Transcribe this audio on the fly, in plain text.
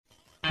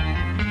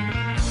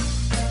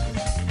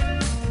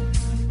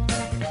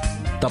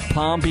the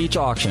Palm Beach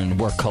Auction,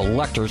 where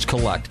collectors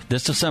collect.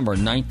 This December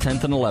 9th,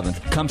 10th, and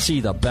 11th. Come see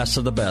the best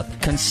of the best.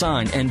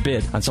 Consign and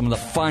bid on some of the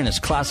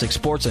finest classic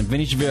sports and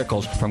vintage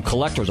vehicles from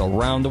collectors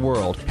around the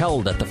world.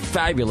 Held at the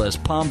fabulous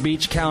Palm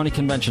Beach County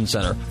Convention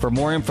Center. For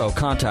more info,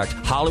 contact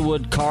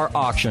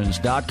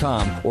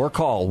HollywoodCarAuctions.com or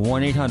call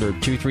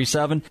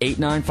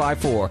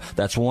 1-800-237-8954.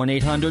 That's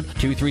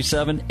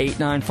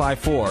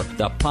 1-800-237-8954.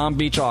 The Palm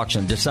Beach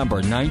Auction,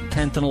 December 9th,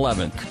 10th, and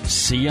 11th.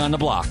 See you on the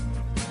block.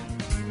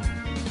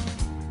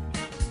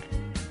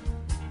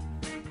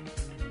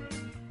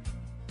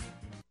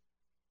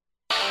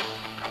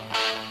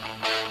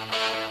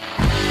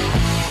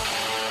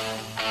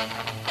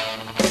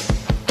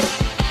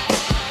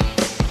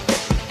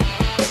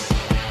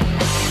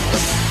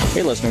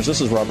 Hey listeners,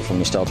 this is Robert from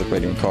Nostalgic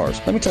Radio and Cars.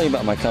 Let me tell you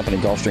about my company,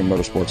 Gulfstream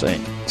Motorsports,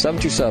 Inc.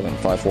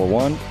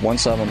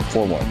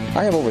 727-541-1741.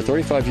 I have over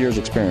 35 years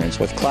experience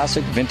with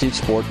classic, vintage,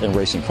 sport, and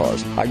racing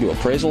cars. I do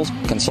appraisals,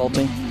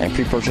 consulting, and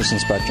pre-purchase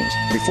inspections.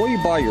 Before you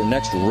buy your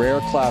next rare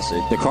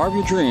classic, the car of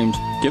your dreams,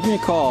 give me a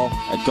call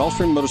at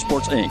Gulfstream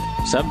Motorsports, Inc.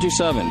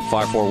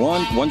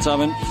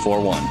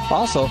 727-541-1741.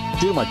 Also,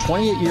 due to my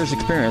 28 years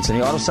experience in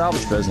the auto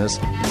salvage business,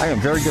 I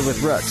am very good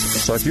with wrecks.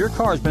 So if your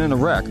car has been in a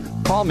wreck,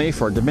 call me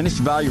for a diminished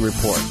value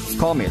report.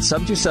 Call me at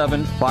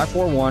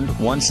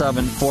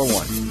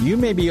 727-541-1741. You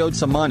may be owed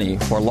some money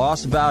for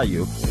lost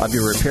value of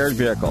your repaired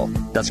vehicle.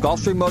 That's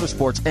Gulfstream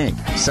Motorsports, Inc.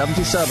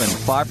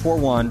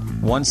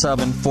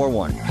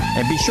 727-541-1741.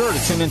 And be sure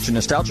to tune into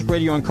Nostalgic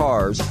Radio and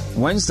Cars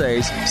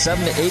Wednesdays,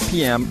 7 to 8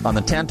 p.m. on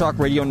the Tan Talk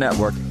Radio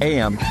Network,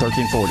 AM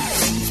 1340.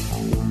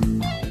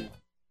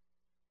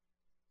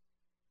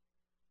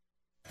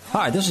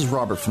 Hi, this is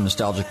Robert from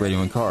Nostalgic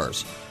Radio and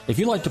Cars. If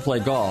you like to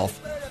play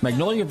golf,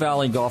 Magnolia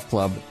Valley Golf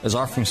Club is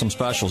offering some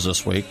specials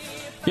this week.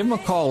 Give them a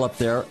call up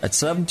there at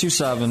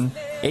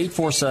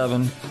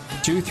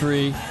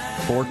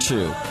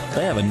 727-847-2342.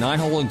 They have a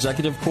 9-hole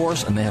executive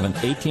course and they have an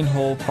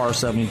 18-hole par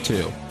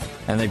 72.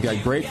 And they've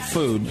got great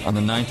food on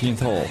the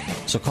 19th hole.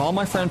 So call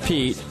my friend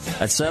Pete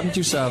at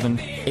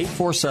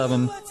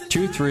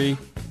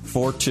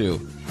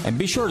 727-847-2342. And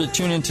be sure to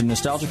tune in to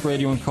Nostalgic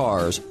Radio and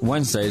Cars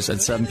Wednesdays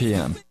at 7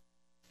 p.m.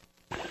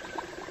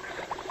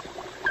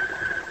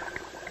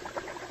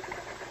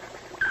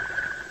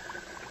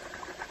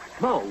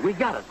 Bo, we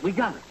got it. We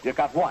got it. You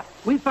got what?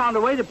 We found a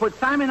way to put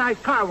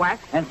Simonized car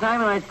wax and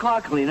Simonized car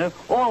cleaner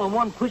all in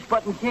one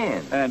push-button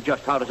can. And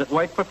just how does it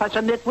work,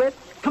 Professor Nitwit?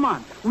 Come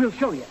on, we'll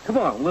show you. Come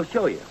on, we'll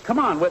show you. Come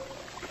on,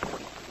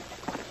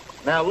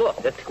 Now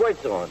look, it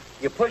squirts on.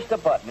 You push the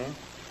button.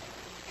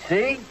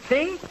 See?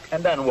 See?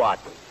 And then what?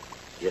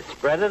 You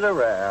spread it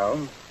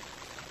around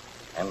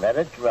and let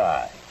it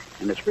dry.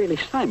 And it's really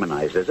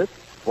Simonized, is it?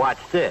 Watch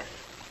this.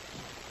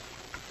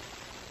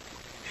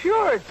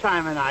 Sure, it's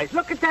Simonized.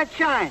 Look at that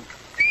shine.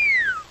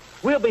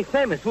 We'll be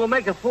famous. We'll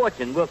make a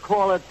fortune. We'll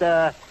call it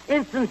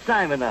Instant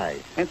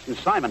Simonized. Instant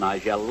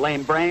Simonized, you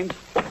lame brains.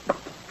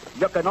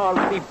 You can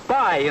already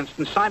buy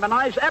Instant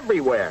Simonized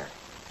everywhere.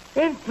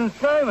 Instant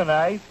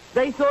Simonized?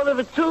 They thought of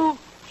it, too?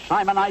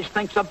 Simonized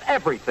thinks of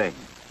everything.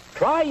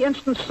 Try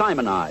Instant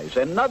Simonized,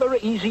 another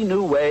easy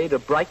new way to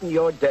brighten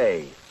your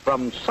day.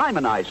 From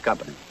Simonized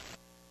Company.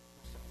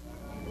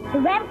 The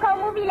Remco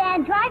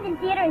Movieland Drive-In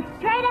Theater is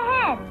straight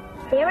ahead.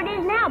 Here it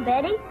is now,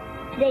 Betty.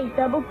 Today's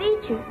double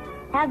feature.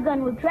 Have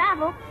Gun Will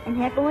Travel and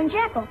Heckle and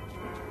Jekyll.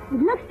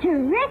 It looks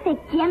terrific,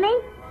 Jimmy.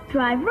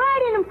 Drive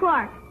right in and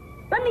park.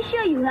 Let me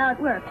show you how it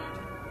works.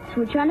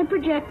 Switch on the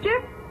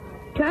projector,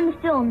 turn the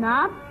film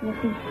knob, and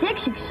you'll see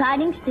 6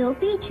 exciting still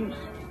features.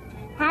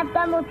 Have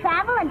Gun Will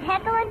Travel and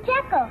Heckle and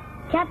Jekyll.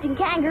 Captain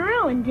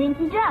Kangaroo and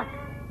Dinky Duck.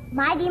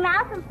 Mighty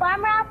Mouse and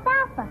Farmer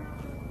Alfalfa.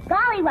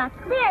 Gollywog,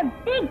 clear,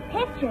 big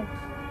pictures.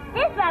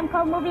 This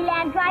Remco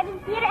Movieland Drive-In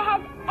Theater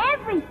has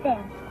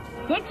everything.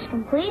 6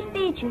 complete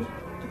features.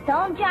 Its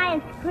own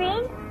giant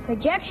screen,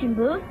 projection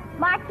booth,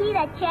 marquee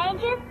that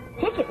changes,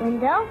 ticket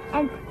window,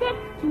 and 6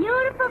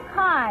 beautiful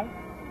cars.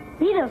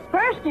 Be the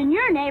first in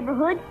your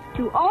neighborhood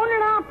to own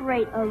and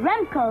operate a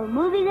Remco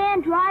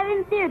Movieland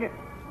Drive-In Theater.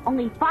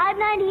 Only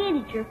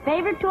 $5.98 at your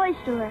favorite toy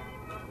store.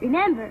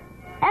 Remember,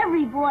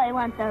 every boy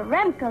wants a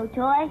Remco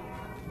toy.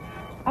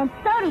 And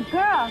so do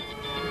girls.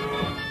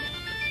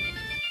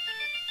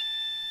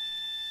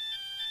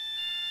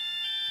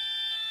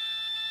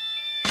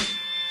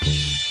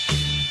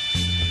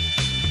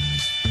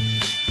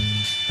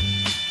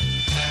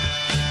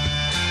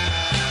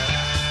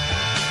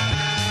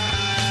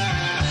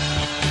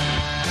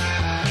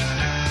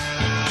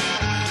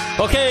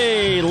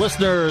 Okay,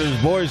 listeners,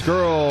 boys,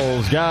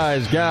 girls,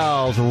 guys,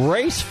 gals,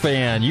 race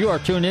fan, you are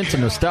tuned in to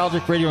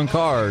Nostalgic Radio and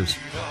Cars.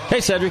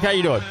 Hey, Cedric, how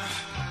you doing?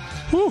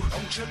 Whew.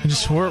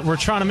 We're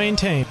trying to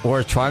maintain.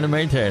 We're trying to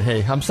maintain.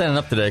 Hey, I'm standing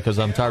up today because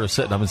I'm tired of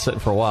sitting. I've been sitting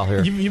for a while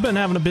here. You've been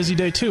having a busy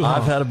day, too, huh?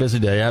 I've had a busy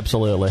day,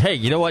 absolutely. Hey,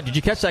 you know what? Did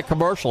you catch that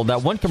commercial?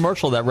 That one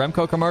commercial, that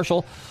Remco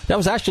commercial? That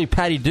was actually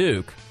Patty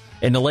Duke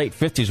in the late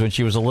 50s when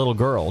she was a little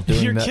girl.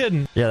 You're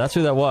kidding. Yeah, that's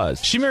who that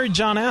was. She married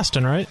John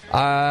Aston, right?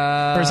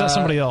 Or is that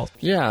somebody else?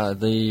 Yeah,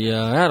 the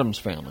Addams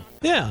Family.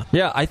 Yeah.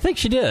 Yeah, I think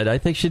she did.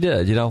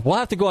 You know, we'll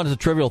have to go on to the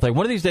trivial thing.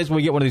 One of these days when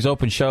we get one of these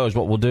open shows,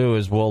 what we'll do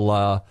is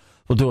we'll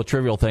do a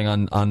trivial thing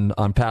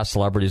on past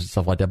celebrities and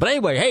stuff like that. But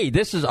anyway, hey,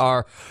 this is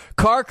our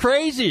Car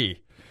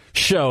Crazy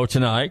show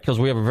tonight because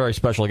we have a very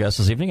special guest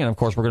this evening, and of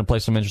course we're going to play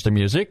some interesting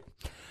music.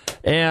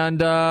 And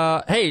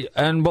hey,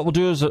 and what we'll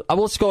do is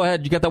let's go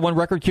ahead. You got that one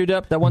record queued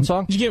up? That one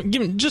song? Give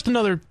me just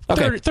another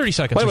 30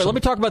 seconds. Wait, let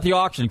me talk about the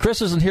auction.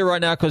 Chris isn't here right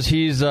now because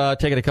he's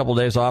taking a couple of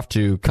days off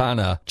to kind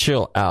of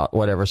chill out,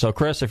 whatever. So,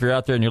 Chris, if you're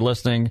out there and you're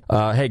listening,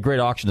 hey, great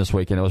auction this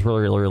weekend. It was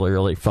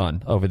really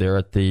fun over there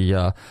at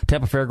the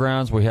Tampa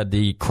Fairgrounds. We had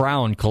the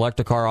Crown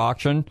Collect-A-Car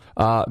auction.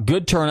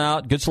 Good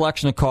turnout, good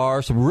selection of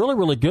cars, some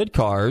really good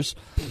cars.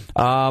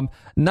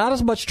 Not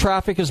as much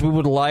traffic as we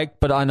would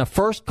like, but on the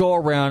first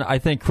go-around, I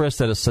think Chris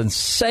did a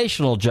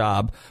sensational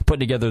job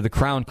putting together the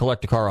Crown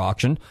Collect-A-Car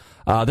auction.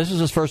 This is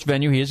his first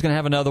venue. He is going to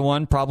have another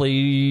one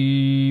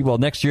probably,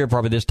 next year,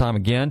 probably this time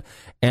again.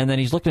 And then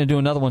he's looking to do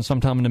another one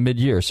sometime in the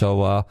mid-year.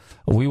 So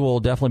we will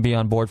definitely be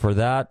on board for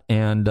that.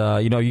 And,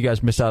 you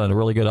guys missed out on a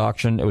really good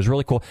auction. It was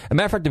really cool. As a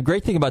matter of fact, the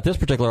great thing about this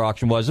particular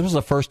auction was this was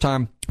the first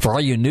time for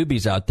all you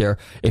newbies out there,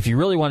 if you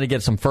really wanted to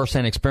get some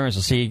first-hand experience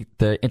to see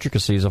the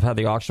intricacies of how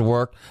the auction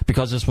worked,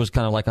 because this was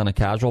kind of like on a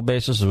casual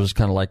basis, it was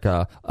kind of like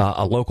a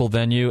local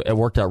venue, it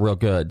worked out real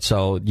good.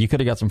 So you could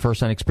have got some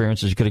first-hand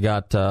experiences. You could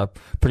have got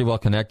pretty well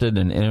connected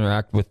and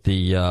interact with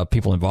the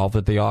people involved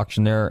with the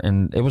auction there,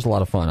 and it was a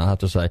lot of fun, I'll have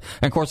to say.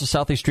 And, of course, the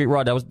Southeast Street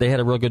Rod, they had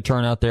a real good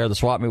turnout there. The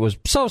swap meet was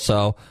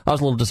so-so. I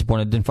was a little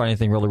disappointed. Didn't find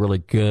anything really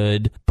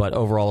good, but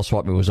overall the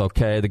swap meet was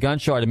okay. The gun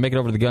show, I didn't make it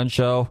over to the gun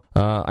show.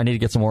 I need to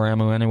get some more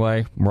ammo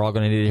anyway. We're all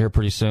going to need it here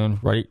pretty soon.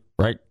 Right,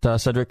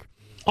 Cedric?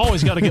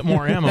 Always got to get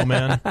more ammo,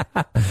 man.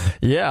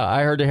 Yeah,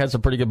 I heard they had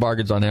some pretty good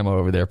bargains on ammo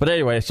over there. But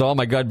anyway, so all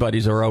my gun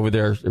buddies are over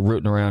there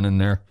rooting around in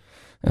there,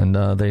 and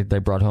they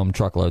brought home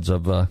truckloads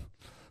of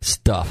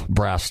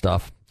brass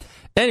stuff.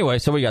 Anyway,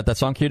 so we got that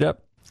song queued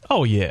up?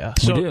 Oh, yeah.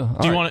 So we do.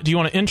 Do you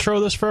want to intro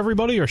this for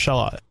everybody, or shall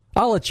I?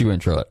 I'll let you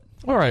intro it.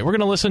 All right, we're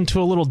going to listen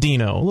to a little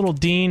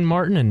Dean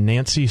Martin and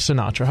Nancy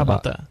Sinatra. How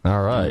about that?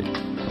 All right.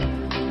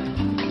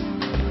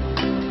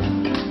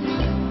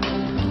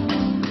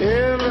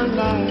 Every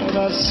night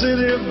I sit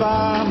here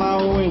by my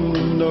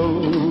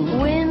window,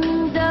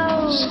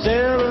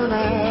 staring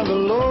at the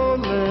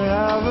lonely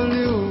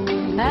avenue,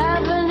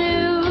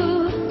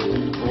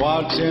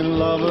 watching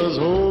lovers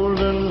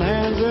holding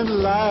hands and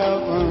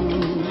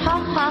laughing, Ha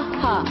ha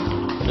ha.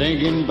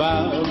 thinking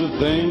about the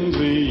things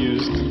we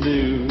used to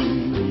do.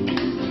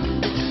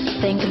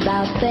 Think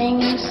about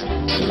things,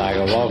 Like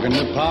a walk in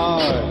the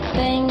park,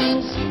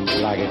 things,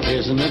 like a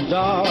kiss in the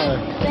dark,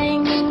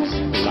 things.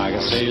 like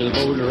a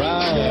sailboat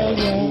ride.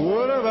 Yeah.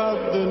 What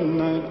about the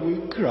night we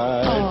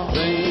cried? Oh.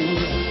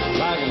 Things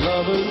like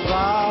lovers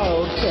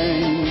vow,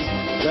 things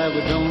that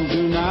we don't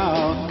do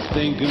now.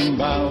 Thinking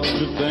about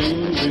the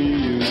things we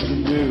used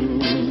to do.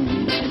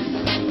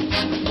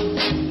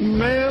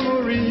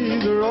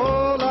 Memories are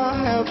all I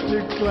have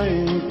to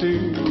cling to.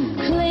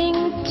 Cling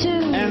to.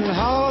 And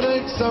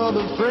heartaches are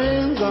the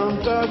friends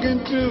I'm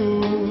talking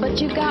to. But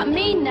you got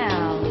me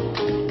now.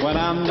 When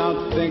I'm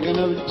not thinking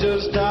of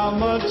just how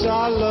much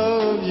I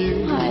love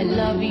you. I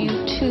love you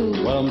too.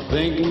 Well, I'm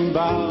thinking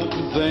about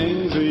the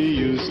things we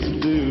used to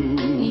do.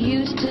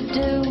 Used to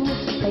do.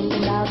 Think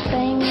about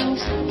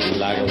things.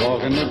 Like a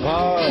walk in the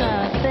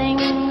park.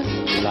 Things.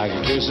 Like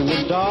a kiss in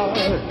the dark.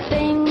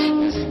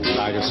 Things.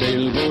 Like a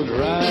sailboat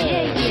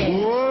ride. Yeah.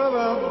 What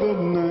about the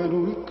night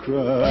we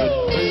cried?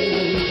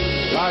 Things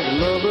like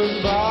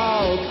lovers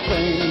vow,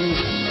 things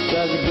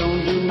that we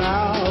don't do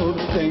now.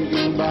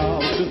 Thinking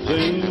about the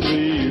things we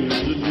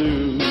used to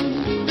do.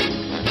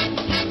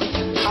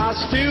 I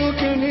still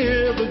can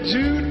hear the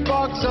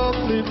jukebox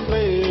softly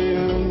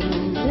playing.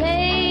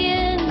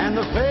 And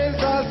the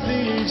face I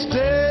see each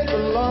day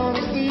belongs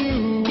to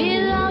you.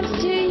 Belongs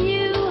to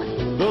you.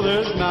 Though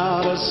there's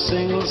not a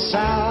single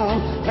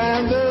sound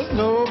and there's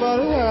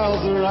nobody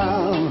else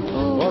around.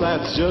 Ooh. Well,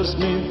 that's just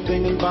me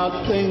thinking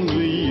about things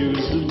we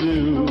used to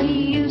do. We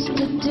used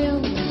to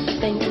do.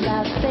 Think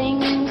about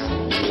things.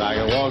 Like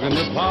a walk in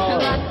the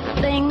park.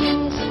 Like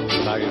things.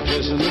 Like a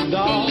kiss in the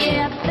dark.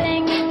 Yeah,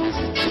 things.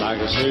 Like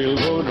a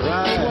sailboat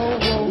ride.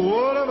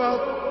 What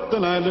about the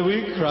night that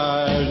we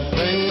cried?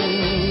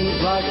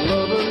 Things like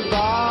lovers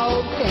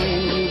vow,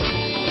 things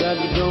that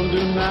we don't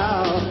do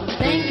now.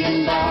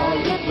 Thinking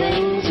about the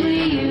things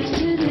we used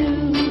to do.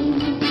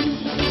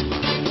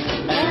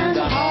 And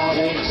the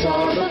heartaches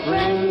are the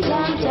friends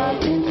I'm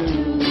talking to.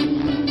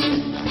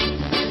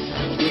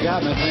 You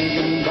got me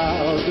thinking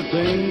about the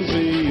things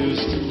we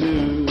used to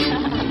do. I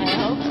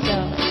hope so.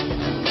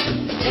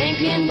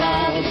 Thinking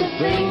about the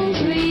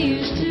things we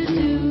used to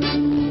do.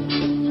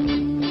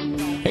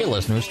 Hey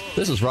listeners,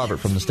 this is Robert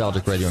from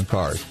Nostalgic Radio and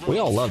Cars. We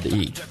all love to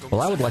eat.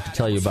 Well, I would like to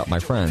tell you about my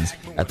friends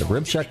at the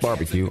Rib Shack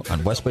Barbecue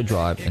on West Bay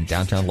Drive in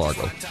downtown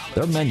Largo.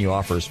 Their menu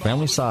offers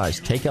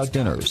family-sized takeout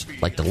dinners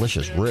like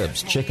delicious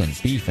ribs, chicken,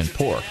 beef, and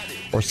pork,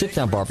 or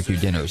sit-down barbecue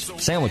dinners,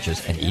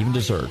 sandwiches, and even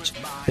desserts.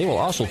 They will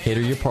also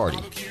cater your party.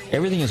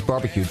 Everything is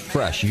barbecued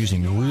fresh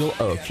using real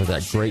oak for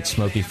that great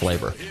smoky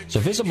flavor. So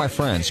visit my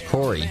friends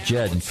Corey,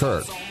 Jed, and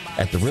Kurt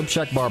at the Rib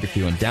Shack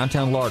Barbecue in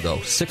downtown Largo,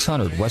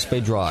 600 West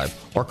Bay Drive,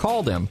 or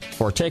call them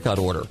for a takeout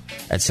order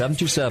at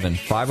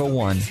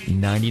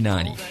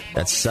 727-501-9090.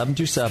 That's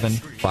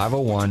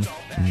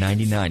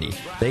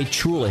 727-501-9090. They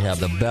truly have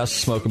the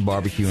best smoking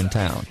barbecue in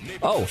town.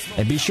 Oh,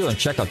 and be sure and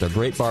check out their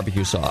great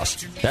barbecue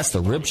sauce. That's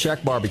the Rib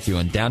Shack Barbecue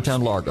in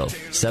downtown Largo,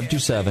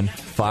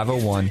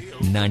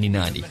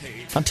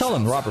 727-501-9090. I'm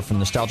telling Robert from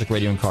Nostalgic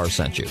Radio and Cars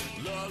sent you.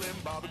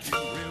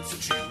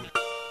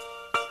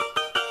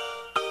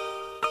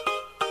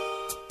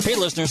 Hey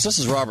listeners, this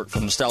is Robert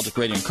from Nostalgic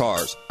Radio and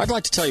Cars. I'd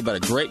like to tell you about a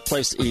great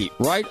place to eat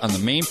right on the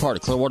main part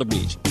of Clearwater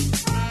Beach.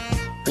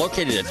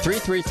 Located at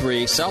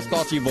 333 South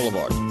Gulfview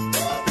Boulevard.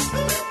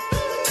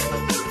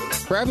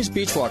 Krabby's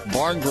Beach Walk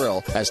Bar and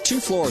Grill has 2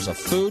 floors of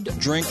food,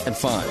 drink, and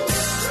fun.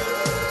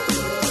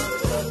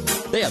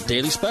 They have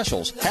daily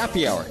specials,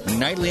 happy hour, and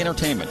nightly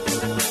entertainment.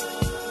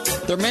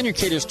 Their menu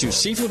caters to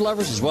seafood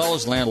lovers as well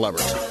as land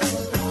lovers.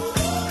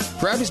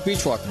 Krabby's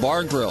Beach Walk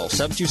Bar and Grill,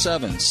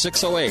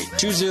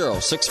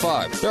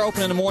 727-608-2065. They're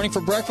open in the morning for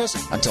breakfast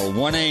until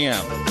 1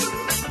 a.m.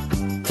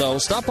 So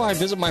stop by and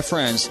visit my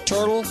friends,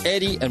 Turtle,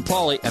 Eddie, and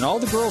Polly, and all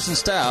the girls and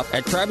staff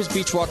at Krabby's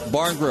Beach Walk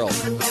Bar and Grill.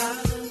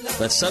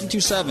 That's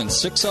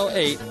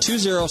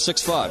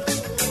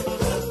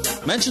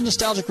 727-608-2065. Mention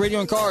Nostalgic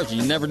Radio and Cars,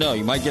 and you never know,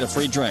 you might get a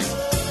free drink.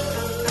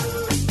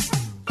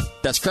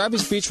 That's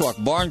Krabby's Beach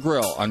Walk Bar and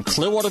Grill on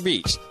Clearwater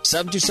Beach,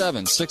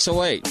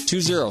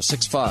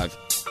 727-608-2065.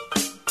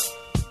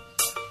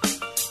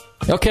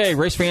 Okay,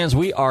 race fans,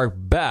 we are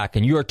back,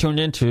 and you are tuned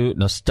into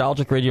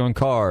Nostalgic Radio and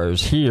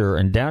Cars here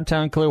in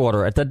downtown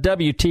Clearwater at the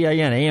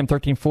WTAN AM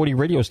 1340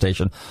 radio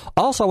station.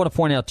 Also, I want to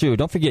point out, too,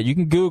 don't forget, you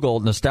can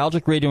Google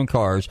Nostalgic Radio and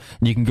Cars,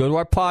 and you can go to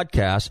our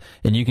podcast,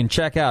 and you can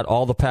check out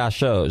all the past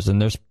shows,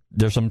 and there's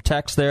some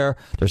text there,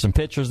 there's some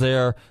pictures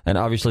there, and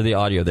obviously the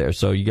audio there.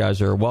 So you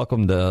guys are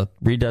welcome to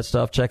read that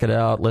stuff, check it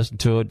out, listen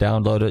to it,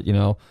 download it,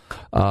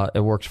 it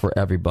works for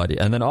everybody.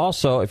 And then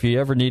also, if you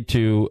ever need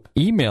to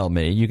email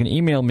me, you can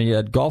email me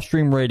at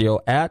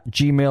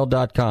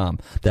gulfstreamradio@gmail.com.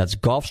 That's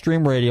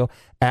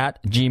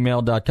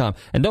gulfstreamradio@gmail.com.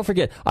 And don't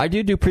forget, I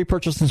do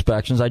pre-purchase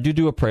inspections. I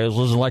do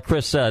appraisals. And like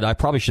Chris said, I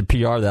probably should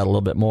PR that a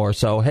little bit more.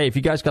 So, hey, if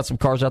you guys got some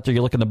cars out there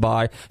you're looking to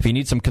buy, if you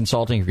need some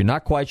consulting, if you're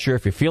not quite sure,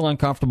 if you feel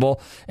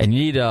uncomfortable, and you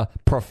need a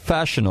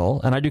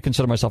professional, and I do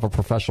consider myself a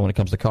professional when it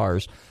comes to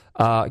cars,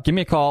 give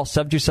me a call,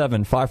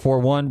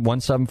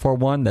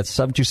 727-541-1741. That's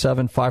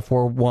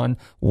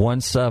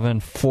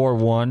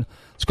 727-541-1741.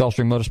 It's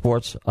Gulfstream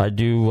Motorsports. I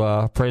do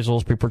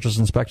appraisals, pre-purchase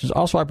inspections.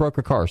 Also, I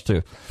broker cars,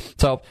 too.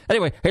 So,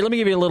 anyway, hey, let me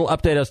give you a little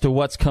update as to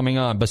what's coming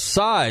on.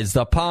 Besides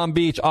the Palm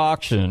Beach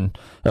auction,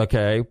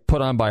 okay,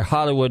 put on by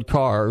Hollywood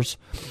Cars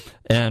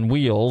and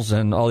Wheels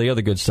and all the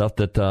other good stuff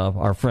that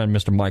our friend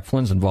Mr. Mike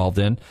Flynn's involved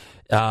in,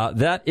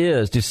 that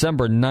is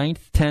December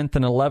 9th, 10th,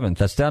 and 11th.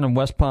 That's down in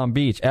West Palm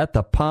Beach at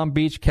the Palm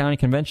Beach County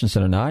Convention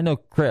Center. Now, I know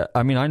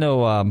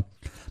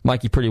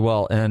Mikey pretty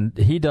well, and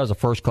he does a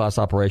first-class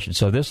operation,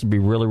 so this would be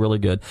really, really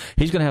good.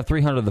 He's going to have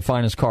 300 of the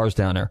finest cars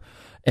down there.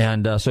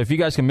 And so if you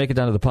guys can make it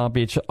down to the Palm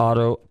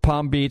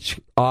Beach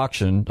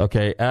auction,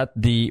 okay, at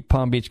the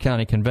Palm Beach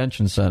County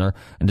Convention Center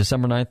on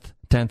December 9th,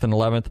 10th, and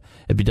 11th,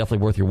 it'd be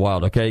definitely worth your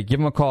while, okay? Give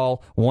him a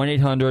call,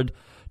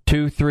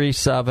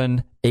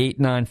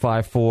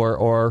 1-800-237-8954,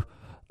 or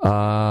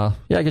I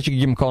guess you can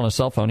give him a call on a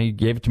cell phone. He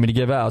gave it to me to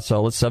give out.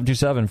 So let's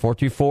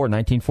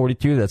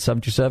 727-424-1942. That's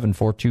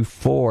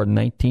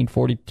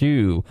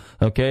 727-424-1942.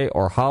 Okay?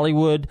 Or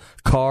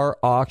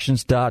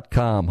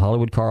HollywoodCarAuctions.com.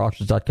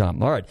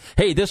 HollywoodCarAuctions.com. All right.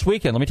 Hey, this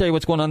weekend, let me tell you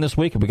what's going on this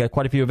weekend. We got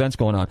quite a few events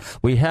going on.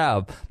 We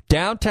have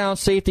Downtown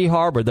Safety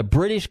Harbor, the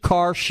British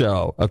Car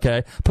Show,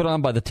 okay, put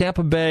on by the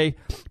Tampa Bay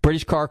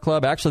British Car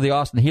Club, actually the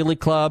Austin Healey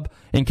Club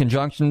in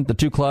conjunction, the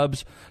two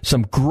clubs.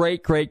 Some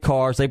great, great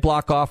cars. They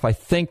block off, I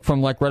think,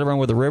 from like right around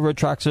where the railroad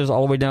tracks is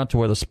all the way down to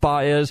where the spa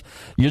is.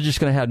 You're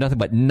just going to have nothing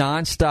but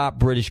nonstop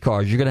British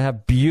cars. You're going to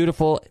have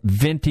beautiful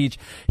vintage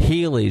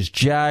Healeys,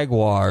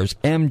 Jaguars,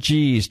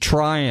 MGs,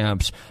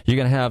 Triumphs. You're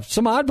going to have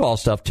some oddball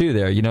stuff, too,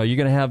 there. You're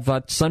going to have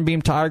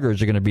Sunbeam Tigers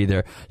are going to be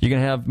there. You're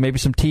going to have maybe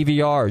some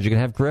TVRs. You're going to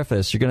have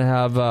Griffiths. You're going to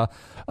have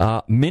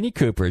Mini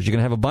Coopers. You're going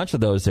to have a bunch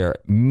of those there.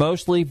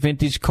 Mostly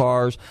vintage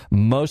cars,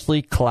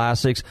 mostly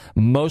classics,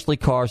 mostly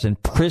cars in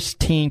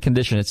pristine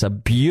condition. It's a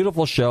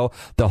beautiful show.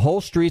 The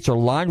whole streets are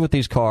lined with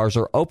these cars,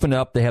 are open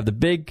up. They have the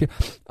big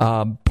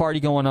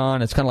party going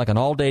on. It's kind of like an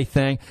all-day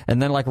thing.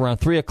 And then like around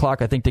 3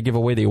 o'clock, I think they give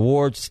away the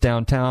awards. It's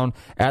downtown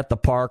at the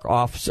park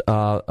off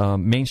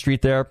Main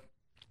Street there.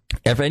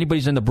 If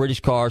anybody's into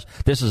British cars,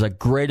 this is a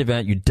great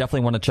event. You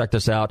definitely want to check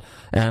this out.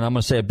 And I'm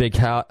going to say a big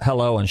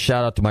hello and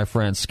shout out to my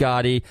friends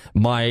Scotty,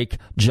 Mike,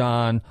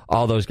 John,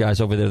 all those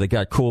guys over there that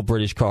got cool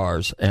British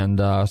cars. And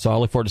so I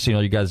look forward to seeing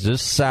all you guys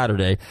this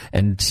Saturday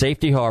in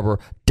Safety Harbor,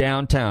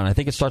 downtown. I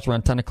think it starts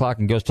around 10 o'clock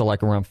and goes to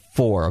like around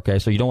 4, okay?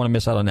 So you don't want to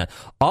miss out on that.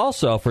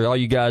 Also, for all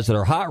you guys that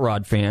are hot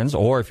rod fans,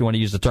 or if you want to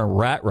use the term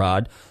rat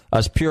rod,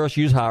 us purists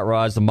use hot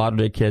rods. The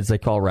modern-day kids, they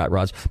call rat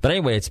rods. But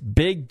anyway, it's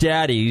Big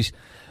Daddy's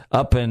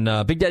up in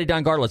Big Daddy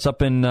Don Gartlett's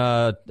up in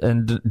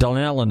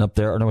Dunellen up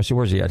there. Or no,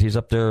 where's he at? He's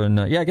up there in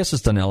I guess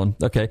it's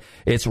Dunellen. Okay,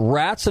 it's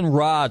Rats and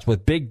Rods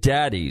with Big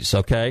Daddies.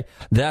 Okay,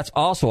 that's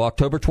also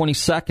October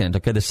 22nd.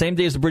 Okay, the same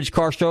day as the British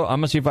Car Show.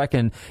 I'm gonna see if I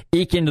can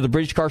eke into the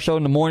British Car Show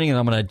in the morning, and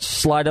I'm gonna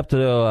slide up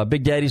to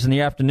Big Daddies in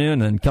the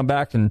afternoon, and come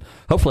back and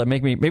hopefully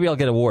maybe I'll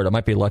get an award. I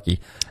might be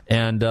lucky.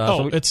 And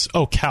it's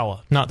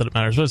Ocala. Not that it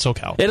matters, but it's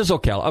Ocala. It is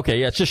Ocala.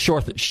 Okay, yeah, it's just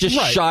short. It's just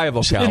right. Shy of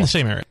Ocala. In the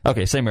same area.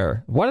 Okay, same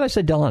area. Why did I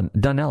say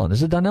Dunellen?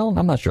 Is it Dunellen?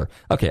 I'm not sure.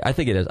 Okay, I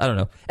think it is. I don't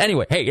know.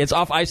 Anyway, hey, it's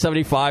off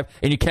I-75,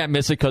 and you can't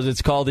miss it because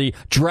it's called the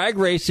Drag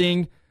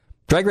Racing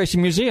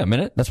Museum,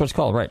 isn't it? That's what it's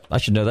called, right? I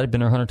should know that. I've been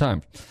there 100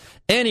 times.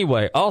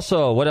 Anyway,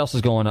 also, what else is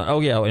going on? Oh,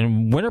 yeah,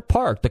 in Winter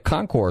Park, the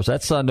Concourse.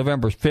 That's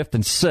November 5th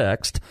and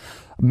 6th.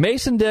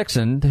 Mason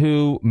Dixon,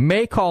 who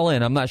may call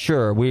in, I'm not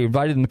sure. We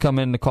invited him to come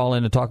in to call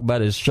in to talk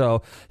about his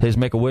show, his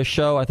Make-A-Wish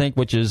show, I think,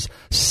 which is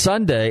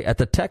Sunday at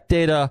the Tech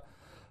Data,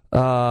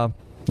 I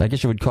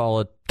guess you would call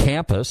it,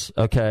 campus,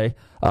 okay,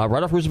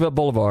 right off Roosevelt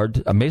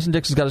Boulevard. Mason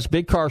Dixon's got his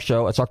big car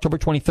show. It's October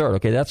 23rd,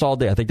 okay, that's all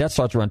day. I think that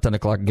starts around 10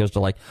 o'clock and goes to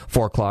like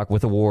 4 o'clock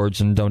with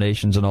awards and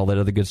donations and all that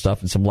other good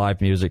stuff and some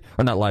live music,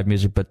 or not live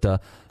music, but,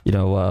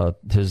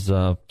 his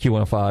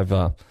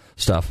Q105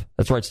 stuff.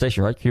 That's the right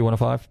station, right?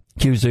 Q105?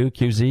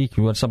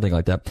 QZ, something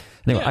like that.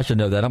 Anyway, yeah. I should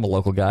know that. I'm a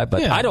local guy,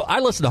 but yeah. I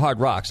listen to hard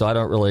rock, so I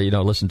don't really,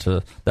 listen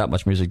to that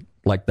much music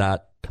like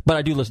that. But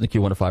I do listen to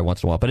Q105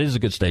 once in a while, but it is a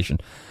good station.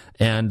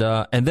 And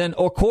then,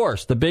 of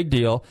course, the big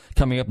deal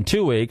coming up in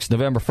 2 weeks,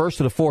 November 1st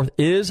to the 4th,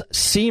 is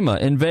SEMA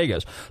in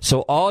Vegas.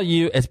 So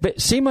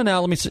SEMA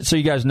now, so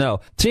you guys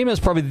know, SEMA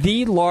is probably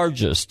the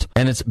largest,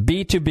 and it's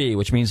B2B,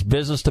 which means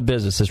business to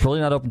business. It's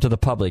really not open to the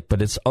public,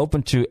 but it's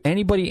open to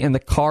anybody in the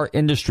car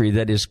industry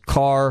that is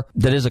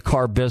a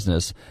car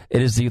business.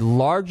 It is the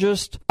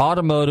largest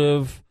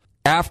automotive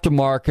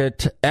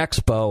aftermarket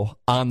expo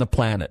on the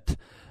planet.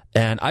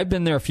 And I've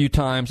been there a few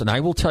times, and I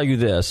will tell you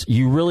this.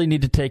 You really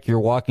need to take your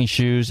walking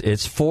shoes.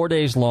 It's 4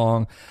 days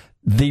long.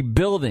 The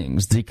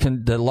buildings,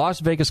 the Las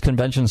Vegas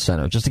Convention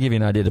Center, just to give you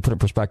an idea, to put it in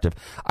perspective,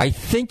 I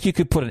think you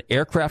could put an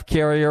aircraft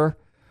carrier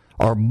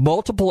or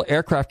multiple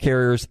aircraft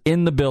carriers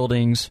in the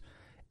buildings,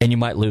 and you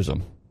might lose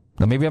them.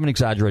 Now, maybe I'm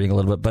exaggerating a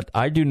little bit, but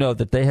I do know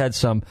that they had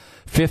some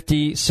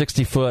 50,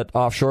 60-foot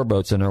offshore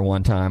boats in there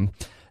one time.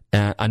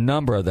 A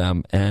number of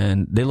them,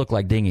 and they look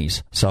like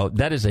dinghies. So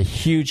that is a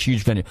huge,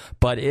 huge venue.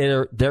 But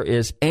there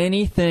is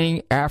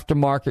anything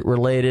aftermarket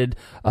related.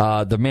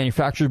 The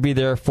manufacturers will be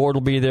there. Ford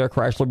will be there.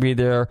 Chrysler will be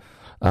there.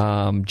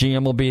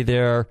 GM will be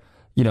there.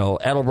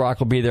 Edelbrock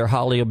will be there.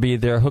 Holley will be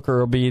there. Hooker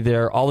will be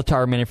there. All the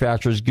tire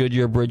manufacturers,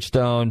 Goodyear,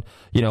 Bridgestone,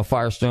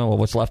 Firestone, well,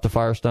 what's left of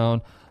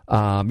Firestone.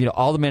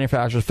 All the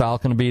manufacturers,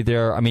 Falcon will be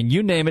there. I mean,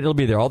 you name it, it'll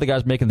be there. All the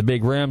guys making the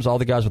big rims, all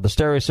the guys with the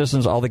stereo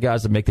systems, all the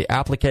guys that make the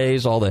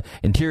appliques, all the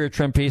interior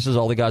trim pieces,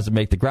 all the guys that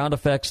make the ground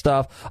effects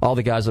stuff, all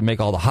the guys that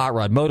make all the hot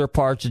rod motor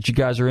parts that you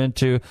guys are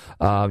into.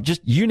 Just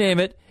you name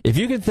it. If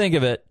you can think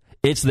of it,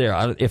 it's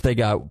there. If they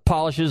got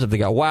polishes, if they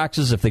got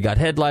waxes, if they got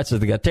headlights,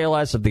 if they got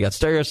taillights, if they got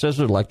stereo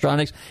systems,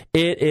 electronics,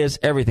 it is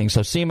everything.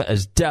 So SEMA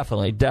is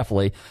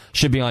definitely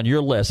should be on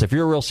your list. If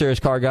you're a real serious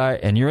car guy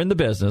and you're in the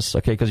business,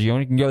 okay, because you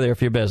only can go there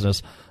for your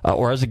business,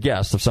 or as a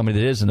guest of somebody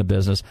that is in the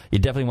business, you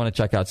definitely want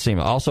to check out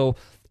SEMA. Also,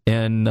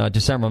 in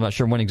December, I'm not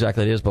sure when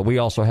exactly it is, but we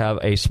also have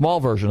a small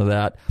version of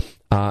that.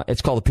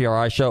 It's called the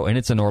PRI show, and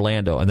it's in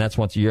Orlando, and that's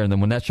once a year. And then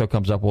when that show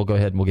comes up, we'll go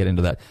ahead and we'll get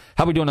into that.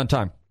 How are we doing on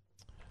time?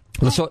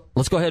 Let's go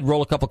ahead and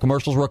roll a couple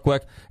commercials real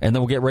quick, and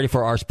then we'll get ready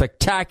for our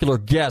spectacular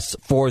guests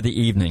for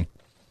the evening.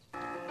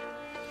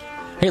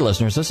 Hey,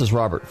 listeners, this is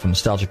Robert from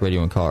Nostalgic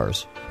Radio and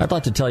Cars. I'd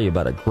like to tell you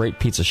about a great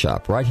pizza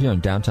shop right here in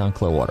downtown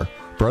Clearwater,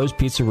 Bros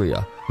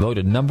Pizzeria,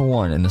 voted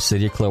 #1 in the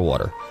city of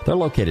Clearwater. They're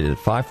located at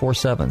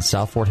 547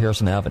 South Fort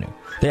Harrison Avenue.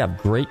 They have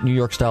great New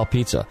York-style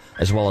pizza,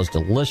 as well as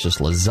delicious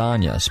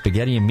lasagna,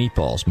 spaghetti and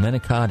meatballs,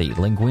 manicotti,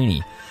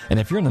 linguine. And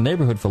if you're in the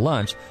neighborhood for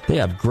lunch, they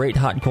have great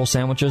hot and cold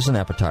sandwiches and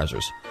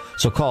appetizers.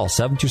 So call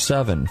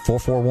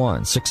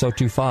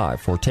 727-441-6025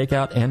 for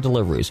takeout and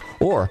deliveries,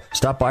 or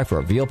stop by for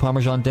a veal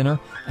parmesan dinner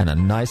and a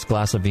nice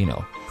glass of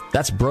vino.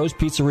 That's Bros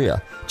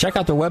Pizzeria. Check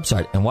out their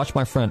website and watch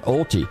my friend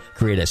Olti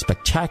create a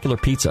spectacular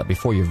pizza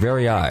before your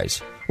very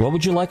eyes. What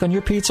would you like on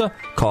your pizza?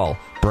 Call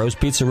Bros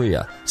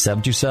Pizzeria,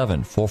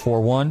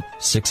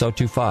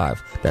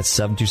 727-441-6025. That's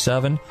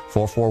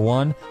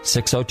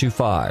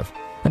 727-441-6025.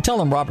 And tell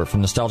them Robert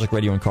from Nostalgic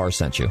Radio and Cars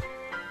sent you.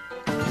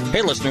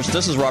 Hey listeners,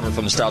 this is Robert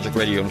from Nostalgic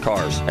Radio and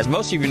Cars. As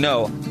most of you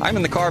know, I'm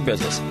in the car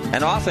business,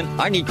 and often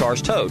I need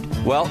cars towed.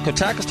 Well,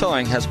 Kotakis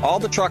Towing has all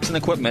the trucks and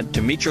equipment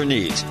to meet your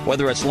needs.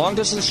 Whether it's long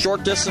distance,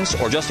 short distance,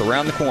 or just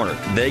around the corner,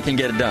 they can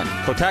get it done.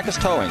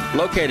 Kotakis Towing,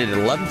 located at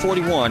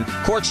 1141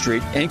 Court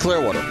Street in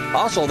Clearwater.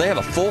 Also, they have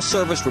a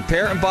full-service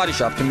repair and body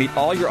shop to meet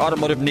all your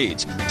automotive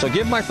needs. So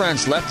give my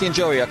friends Lefty and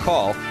Joey a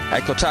call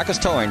at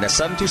Kotakis Towing at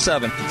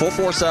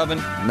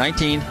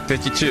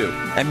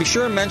 727-447-1952. And be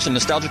sure to mention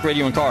Nostalgic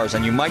Radio and Cars,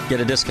 and you might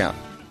get a discount.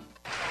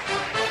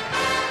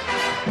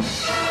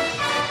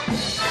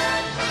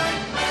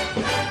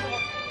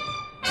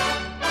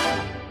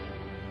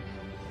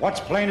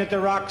 What's playing at the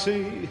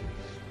Roxy?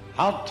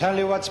 I'll tell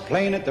you what's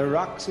playing at the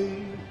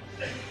Roxy.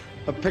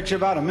 A picture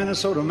about a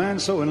Minnesota man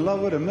so in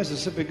love with a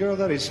Mississippi girl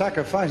that he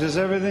sacrifices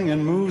everything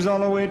and moves all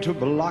the way to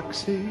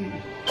Biloxi.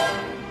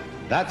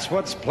 That's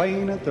what's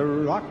playing at the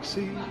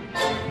Roxy.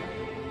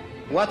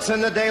 What's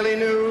in the Daily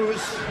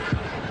News?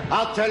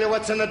 I'll tell you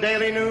what's in the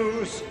Daily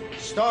News.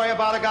 Story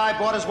about a guy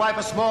bought his wife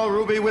a small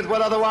ruby with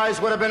what otherwise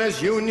would have been his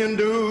union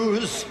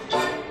dues.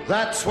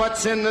 That's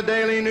what's in the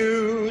Daily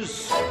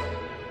News.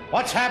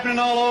 What's happening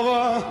all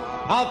over?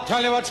 I'll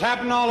tell you what's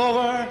happening all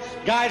over.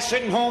 Guy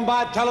sitting home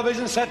by a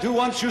television set who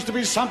once used to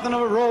be something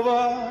of a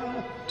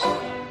rover.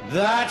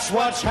 That's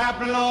what's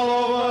happening all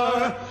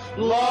over.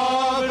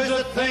 Love is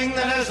a thing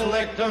that has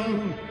licked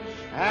him,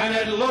 and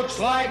it looks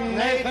like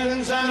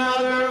Nathan's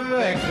another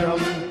victim.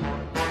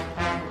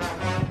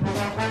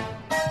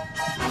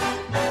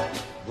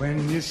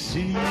 When you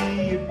see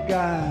a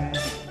guy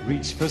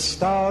reach for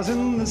stars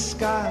in the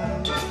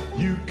sky,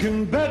 you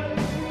can bet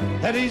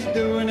that he's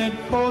doing it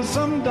for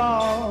some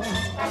doll.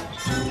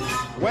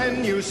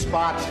 When you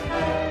spot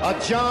a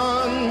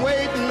John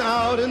waiting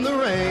out in the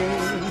rain,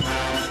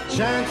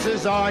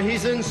 chances are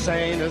he's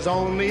insane, as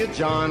only a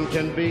John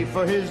can be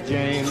for his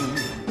Jane.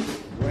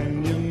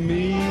 When you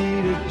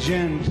meet a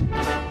gent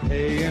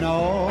paying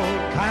all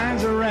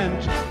kinds of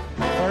rent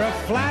for a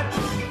flat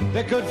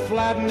that could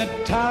flatten the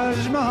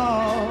Taj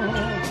Mahal,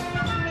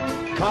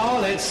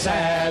 call it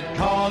sad,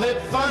 call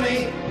it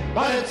funny,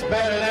 but it's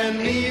better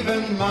than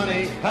even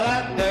money.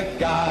 That the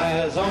guy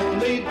is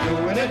only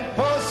doing it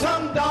for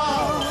some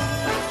doll.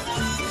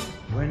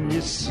 When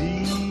you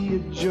see a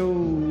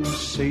Joe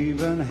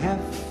saving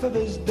half of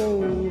his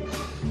dough,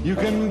 you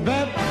can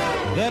bet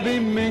they'll be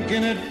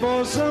minking it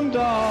for some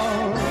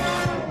doll.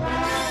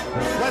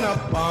 When a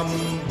bum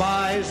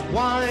buys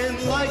wine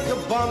like a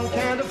bum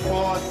can't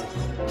afford,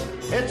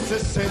 it's a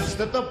cinch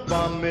that the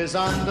bum is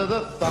under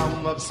the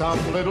thumb of some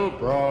little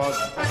broad.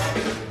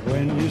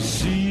 When you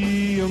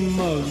see a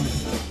mug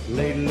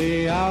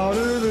lately out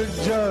of the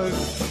jug,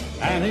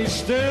 and he's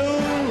still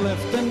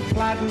lifting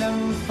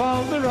platinum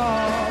for the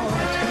rod,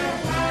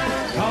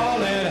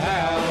 call it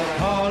hell,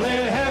 call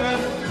it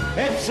heaven,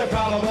 it's a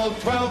probable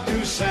 12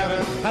 to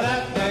 7,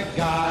 that the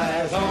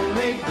guy's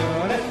only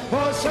doing it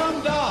for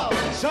some doll,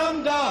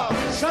 some doll,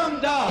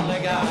 some doll, the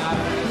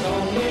guy's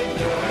only doing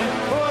it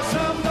for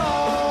some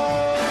doll.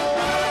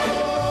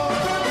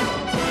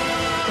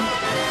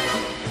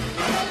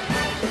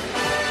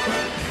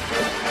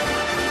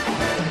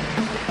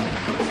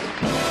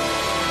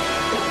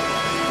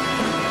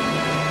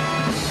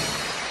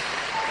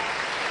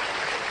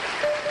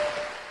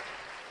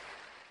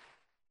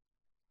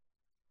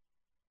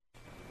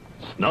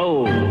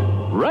 Snow,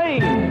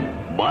 rain,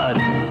 mud.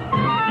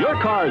 Your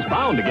car's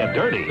bound to get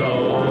dirty.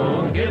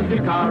 So give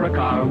your car a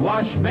car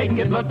wash, make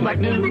it look like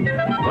new.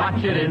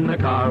 Watch it in the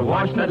car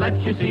wash that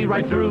lets you see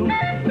right through.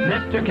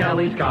 Mr.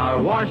 Kelly's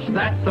Car Wash,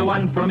 that's the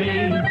one for me.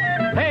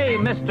 Hey,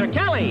 Mr.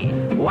 Kelly,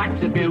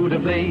 wax it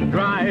beautifully.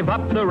 Drive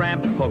up the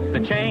ramp, hook the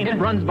chain, it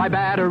runs by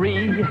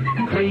battery.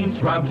 Clean,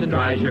 scrubs, and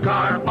dries your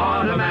car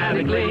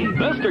automatically.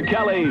 Mr.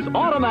 Kelly's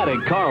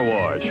Automatic Car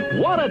Wash.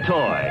 What a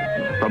toy!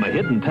 From a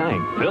hidden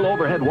tank, fill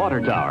overhead water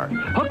tower,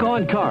 hook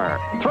on car,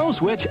 throw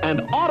switch,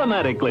 and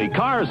automatically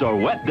cars are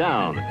wet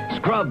down,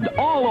 scrubbed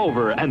all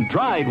over, and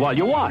dried while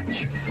you watch.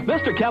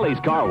 Mr.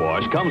 Kelly's Car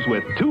Wash comes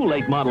with 2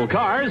 late model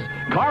cars,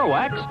 car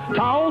wax,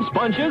 towels,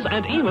 sponges,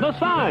 and even a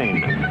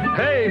sign.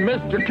 Hey,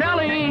 Mr.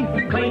 Kelly,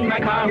 clean my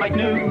car like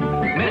new.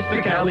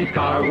 Mr. Kelly's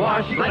Car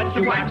Wash lets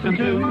you wax them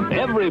too.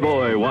 Every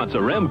boy wants a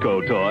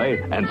Remco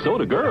toy, and so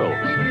do girls.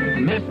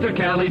 Mr.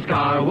 Kelly's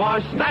Car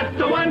Wash, that's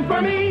the one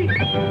for me.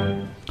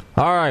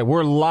 All right,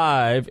 we're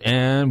live,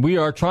 and we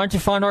are trying to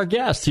find our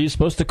guest. He's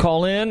supposed to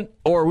call in,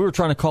 or we were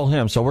trying to call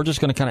him, so we're just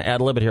going to kind of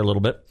ad-lib it here a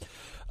little bit.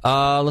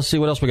 Let's see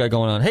what else we got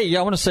going on. Hey, yeah,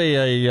 I want to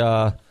say,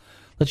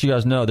 let you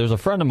guys know, there's a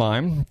friend of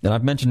mine, and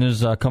I've mentioned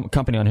his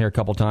company on here a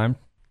couple times.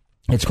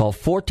 It's called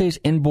Forte's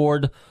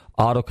Inboard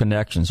Auto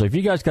Connection. So if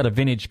you guys got a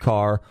vintage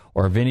car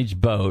or a vintage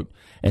boat,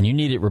 and you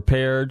need it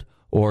repaired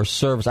or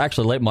serviced,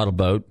 actually a late model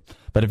boat,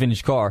 but a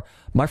vintage car,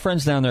 my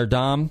friend's down there,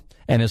 Dom,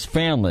 and his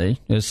family,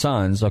 his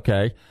sons,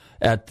 okay,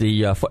 at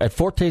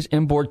Forte's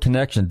Inboard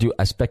Connection do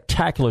a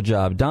spectacular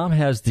job. Dom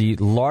has the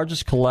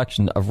largest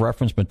collection of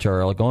reference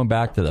material going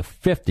back to the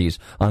 50s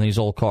on these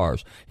old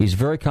cars. He's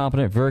very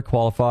competent, very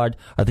qualified.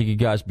 I think you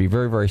guys would be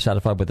very, very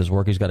satisfied with his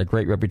work. He's got a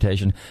great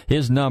reputation.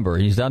 His number,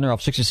 he's down there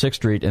off 66th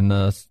Street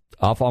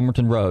off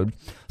Almerton Road,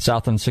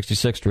 south on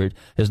 66th Street.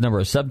 His number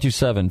is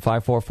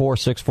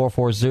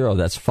 727-544-6440.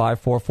 That's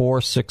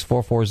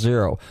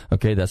 544-6440.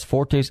 Okay, that's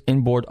Forte's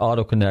Inboard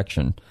Auto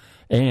Connection.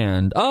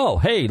 And, oh,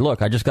 hey,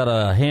 look, I just got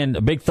a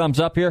big thumbs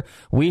up here.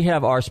 We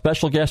have our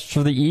special guest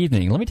for the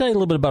evening. Let me tell you a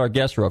little bit about our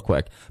guest real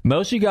quick.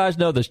 Most of you guys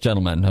know this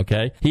gentleman,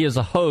 okay? He is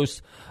a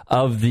host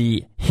of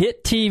the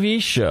hit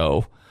TV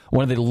show,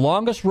 one of the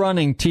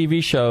longest-running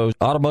TV shows,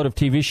 automotive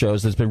TV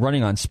shows that's been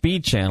running on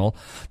Speed Channel,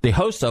 the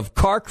host of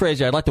Car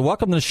Crazy. I'd like to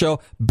welcome to the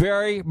show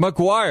Barry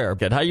Meguiar.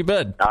 Good. How you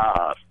been?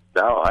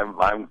 No,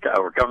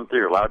 we're coming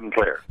through loud and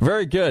clear.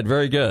 Very good,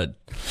 very good.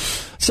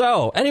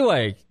 So,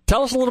 anyway,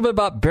 tell us a little bit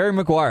about Barry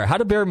Meguiar. How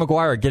did Barry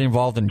Meguiar get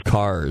involved in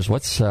cars?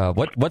 What's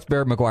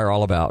Barry Meguiar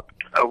all about?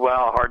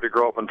 Well, hard to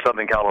grow up in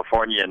Southern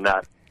California and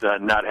not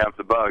have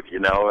the bug. You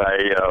know,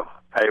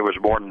 I was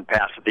born in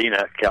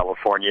Pasadena,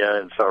 California,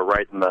 and so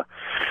right at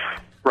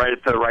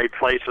the right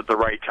place at the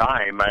right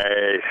time.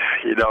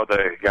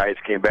 The guys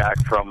came back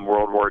from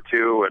World War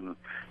II, and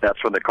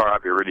that's when the car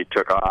hobby really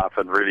took off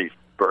and really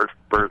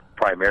birthed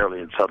primarily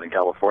in Southern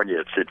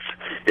California.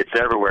 It's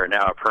everywhere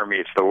now. It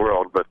permeates the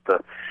world, but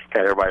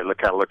everybody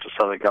looks at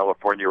Southern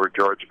California, where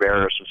George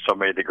Barris and so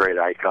many of the great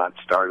icons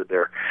started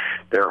their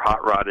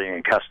hot rodding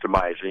and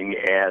customizing.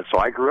 And so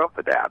I grew up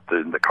with that.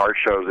 The car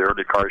shows, the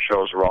early car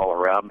shows were all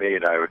around me,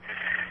 and I would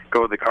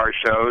go to the car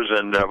shows,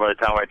 and by the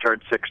time I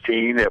turned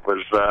 16, it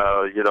was,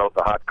 the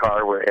hot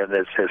car, and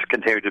it has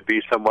continued to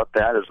be somewhat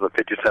that, is the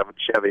 57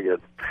 Chevy. And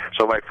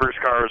so my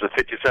first car was a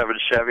 57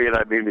 Chevy, and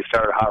I immediately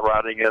started hot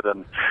rodding it,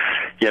 and,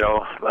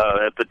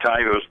 at the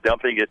time it was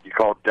dumping it. You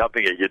call it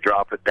dumping it. You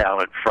drop it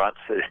down in front.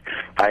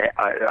 I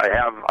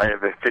have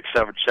a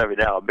 57 Chevy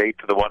now, made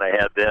to the one I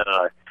had then,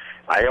 and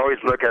I always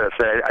look at it and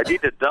say, I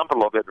need to dump a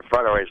little bit in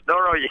front of it.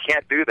 No, you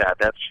can't do that.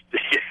 But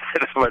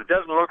it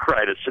doesn't look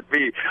right. It should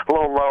be a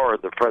little lower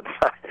at the front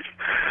side.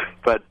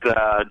 But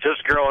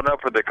just growing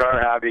up with the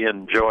car hobby,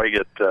 enjoying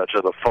it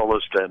to the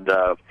fullest, and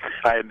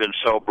I have been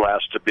so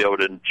blessed to be able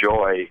to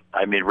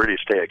really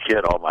stay a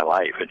kid all my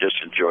life and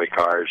just enjoy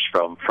cars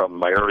from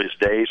my earliest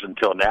days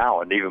until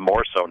now, and even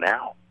more so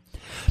now.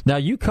 Now,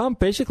 you come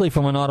basically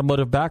from an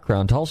automotive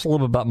background. Tell us a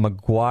little bit about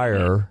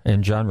Meguiar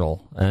in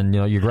general. And,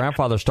 your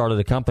grandfather started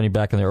the company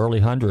back in the early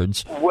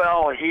hundreds.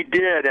 Well, he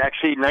did,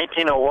 actually,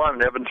 1901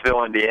 in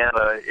Evansville,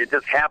 Indiana. It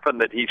just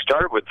happened that he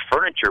started with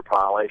furniture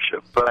polish.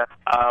 But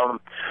a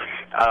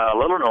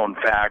little-known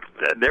fact,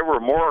 there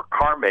were more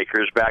car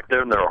makers back then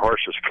than there were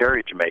horseless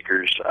carriage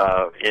makers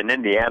in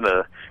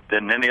Indiana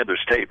than any other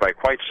state by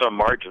quite some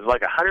margin,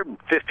 like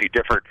 150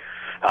 different...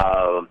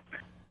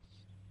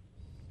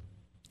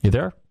 You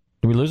there?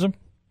 Did we lose him?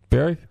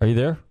 Barry, are you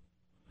there?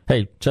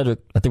 Hey, Cedric,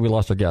 I think we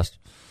lost our guest.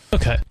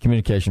 Okay.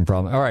 Communication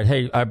problem. All right.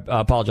 Hey, I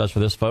apologize for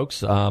this,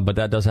 folks, but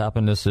that does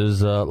happen. This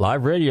is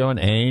live radio, and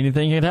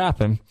anything can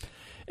happen.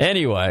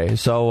 Anyway,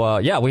 so,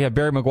 we have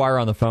Barry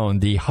Meguiar on the phone,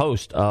 the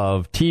host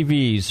of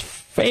TV's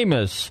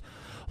famous,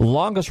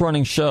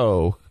 longest-running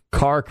show,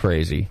 Car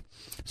Crazy.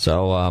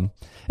 So,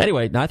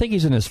 anyway, now I think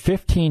he's in his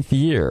 15th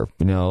year,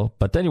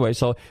 But anyway,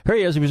 so here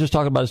he is. He was just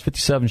talking about his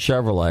 57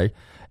 Chevrolet.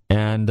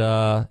 And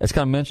it's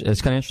kind of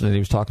interesting that he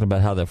was talking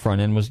about how the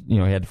front end was, he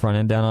had the front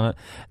end down on it.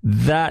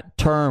 That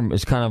term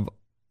is kind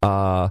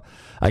of,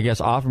 I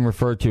guess, often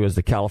referred to as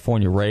the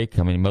California rake.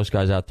 I mean, most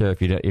guys out there,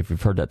 if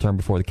you've heard that term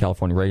before, the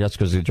California rake, that's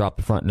because they dropped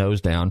the front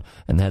nose down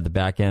and they had the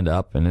back end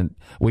up. And then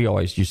we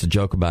always used to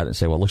joke about it and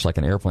say, well, it looks like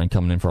an airplane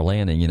coming in for a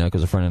landing,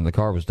 because the front end of the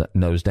car was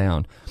nose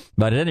down.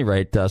 But at any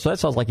rate, so that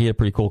sounds like he had a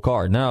pretty cool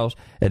car. Now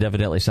it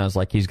evidently sounds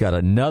like he's got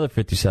another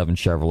 57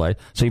 Chevrolet.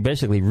 So he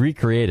basically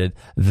recreated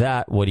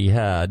what he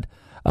had.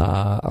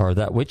 Or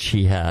that which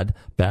he had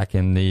back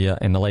in the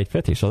late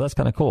 50s. So that's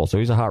kind of cool. So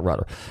he's a hot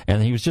rodder.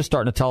 And he was just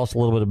starting to tell us a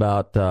little bit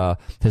about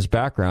his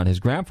background.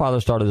 His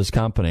grandfather started this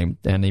company,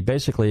 and he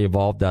basically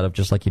evolved out of,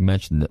 just like you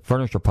mentioned,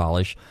 furniture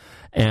polish.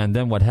 And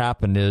then what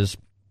happened is,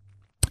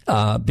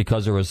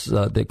 because there was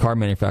the car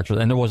manufacturers,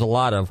 and there was a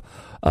lot of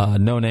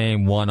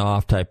no-name,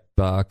 one-off type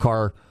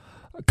car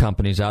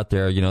companies out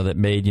there, that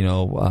made,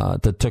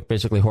 that took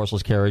basically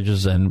horseless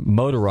carriages and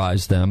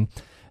motorized them.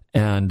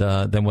 And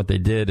then what they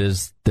did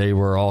is they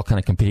were all kind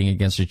of competing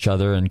against each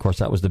other. And, of course,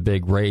 that was the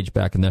big rage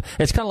back in there.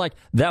 It's kind of like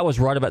that was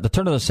right about the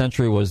turn of the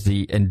century was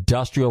the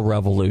Industrial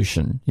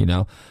Revolution,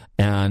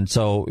 And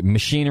so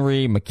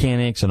machinery,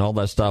 mechanics, and all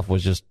that stuff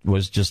was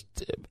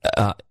just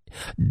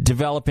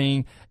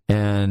developing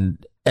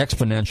and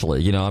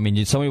exponentially,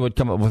 somebody would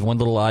come up with one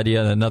little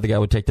idea and another guy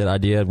would take that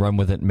idea and run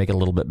with it and make it a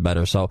little bit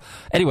better. So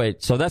anyway,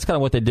 that's kind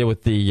of what they did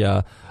with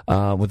the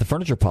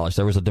furniture polish.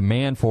 There was a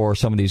demand for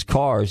some of these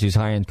cars, these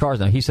high-end cars.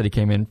 Now, he said he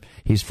came in,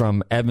 he's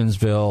from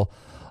Evansville,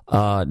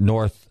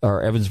 north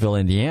or Evansville,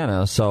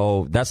 Indiana.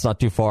 So that's not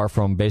too far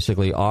from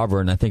basically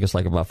Auburn. I think it's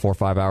like about 4 or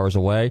 5 hours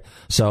away.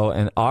 So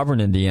in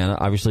Auburn, Indiana,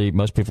 obviously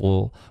most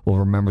people will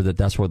remember that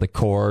that's where the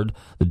Cord,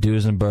 the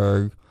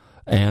Duesenberg,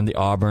 and the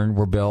Auburn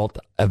were built.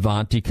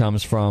 Avanti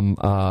comes from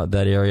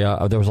that area.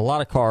 There was a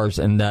lot of cars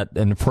in the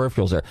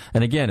peripherals there.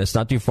 And again, it's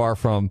not too far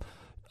from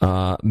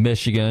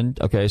Michigan.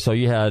 Okay, so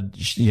you had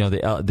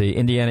the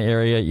Indiana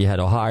area, you had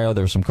Ohio.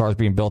 There were some cars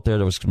being built there.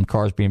 There was some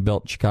cars being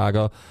built in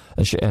Chicago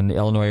and the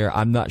Illinois area.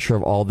 I'm not sure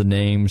of all the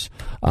names,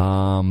 but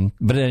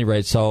at any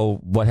rate, so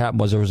what happened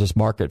was there was this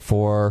market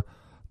for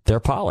their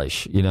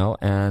polish,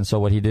 and so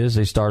what he did is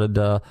they started,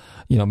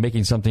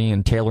 making something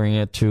and tailoring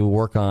it to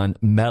work on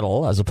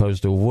metal as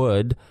opposed to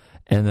wood,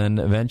 and then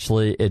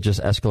eventually it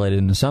just escalated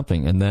into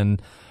something. And then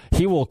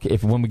he will,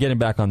 when we get him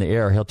back on the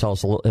air, he'll tell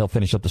us, he'll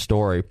finish up the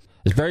story.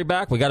 Is Barry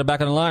back? We got him back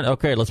on the line?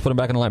 Okay, let's put him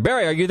back on the line.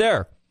 Barry, are you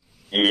there?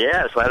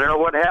 Yes, I don't know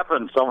what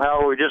happened.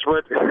 Somehow we just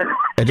went.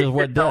 It just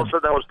went dead. All of a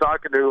sudden I was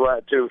talking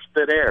to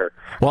thin air.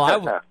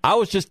 Well, I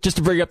was just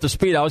to bring up the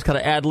speed. I was kind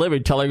of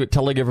ad-libbing,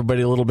 telling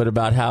everybody a little bit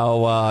about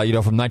how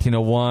from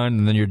 1901,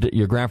 and then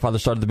your grandfather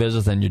started the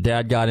business, and your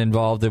dad got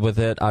involved with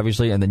it,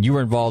 obviously, and then you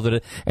were involved in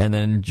it, and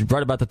then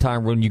right about the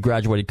time when you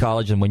graduated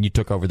college and when you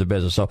took over the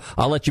business. So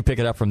I'll let you pick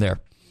it up from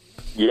there.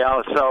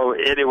 Yeah, so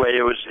anyway,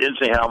 it was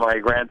interesting how my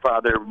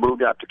grandfather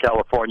moved out to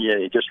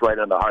California, just right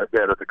on the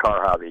hotbed of the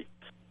car hobby.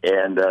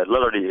 And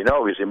literally,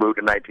 as he moved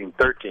in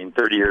 1913,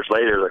 30 years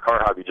later, the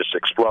car hobby just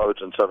explodes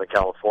in Southern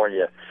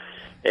California.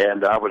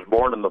 And I was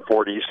born in the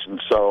 40s, and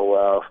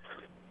so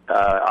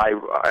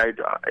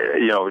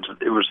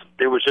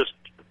it was just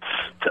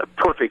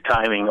perfect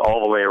timing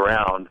all the way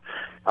around.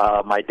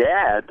 My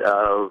dad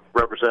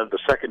represented the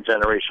second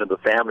generation of the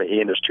family. He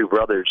and his two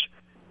brothers.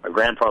 My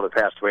grandfather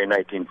passed away in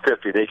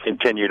 1950. They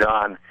continued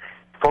on,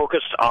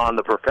 focused on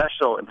the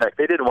professional. In fact,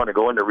 they didn't want to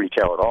go into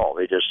retail at all.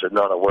 They just said,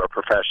 no, we're a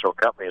professional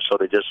company. So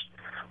they just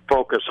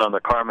focused on the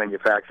car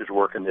manufacturers,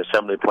 work in the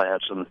assembly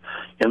plants and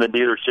in the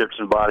dealerships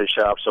and body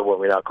shops and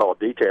what we now call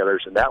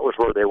detailers. And that was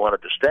where they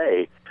wanted to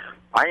stay.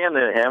 I, on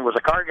the other hand, was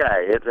a car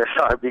guy.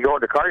 I'd be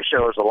going to car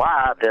shows a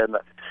lot, and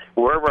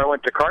wherever I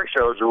went to car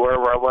shows or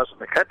wherever I was in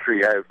the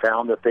country, I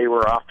found that they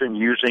were often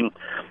using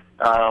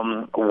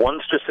one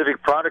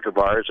specific product of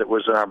ours. It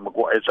was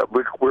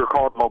we were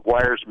called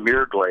Meguiar's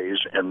Mirror Glaze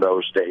in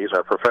those days.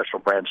 Our professional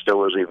brand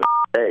still is even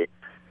today.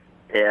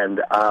 And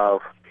are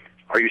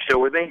you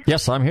still with me?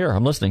 Yes, I'm here.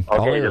 I'm listening.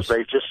 Okay,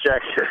 just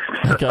check.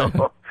 Okay.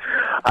 So,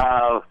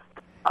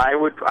 I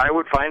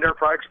would find our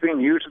products being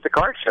used at the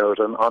car shows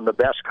on the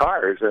best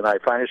cars, and I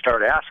finally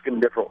started asking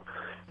different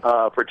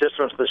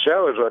participants of the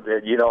shows,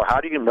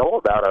 how do you know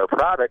about our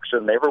products?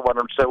 And every one of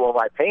them said, well,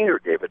 my painter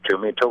gave it to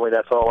me and told me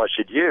that's all I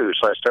should use.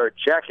 So I started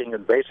checking,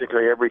 and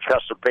basically every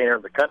custom painter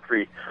in the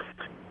country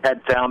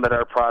had found that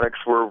our products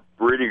were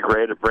really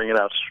great at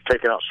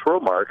taking out swirl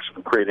marks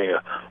and creating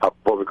a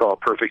what we call a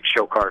perfect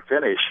show car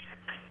finish.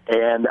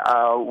 And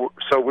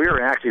so we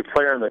were actually a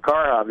player in the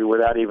car hobby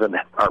without even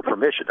our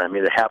permission. I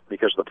mean, it happened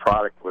because the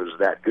product was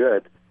that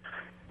good.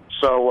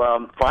 So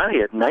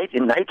finally, in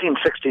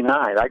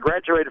 1969, I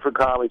graduated from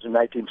college in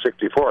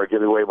 1964. I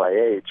give away my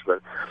age,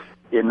 but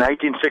in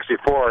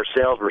 1964, our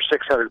sales were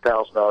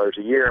 $600,000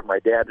 a year. My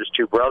dad and his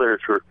two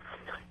brothers were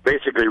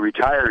basically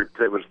retired.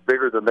 It was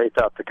bigger than they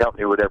thought the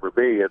company would ever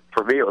be. And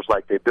for me, it was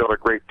like they built a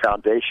great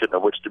foundation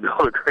on which to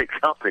build a great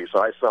company.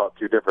 So I saw it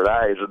through different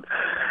eyes and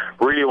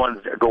really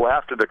wanted to go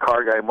after the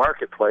car guy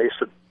marketplace.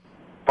 And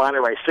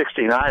finally, by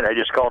 69, I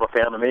just called a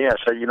fan of me. I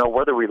said,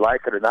 whether we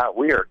like it or not,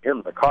 we are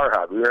in the car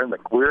hobby. We're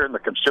in the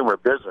consumer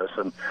business,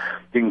 and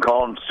you can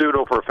call them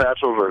pseudo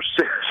professionals or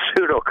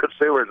pseudo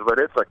consumers, but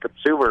it's a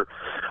consumer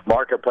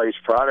marketplace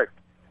product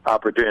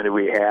opportunity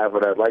we have,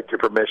 and I'd like your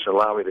permission to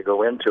allow me to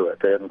go into it.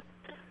 And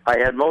I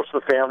had most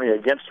of the family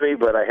against me,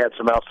 but I had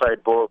some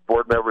outside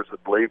board members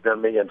that believed in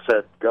me and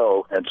said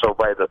go. And so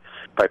by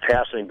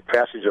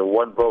passage of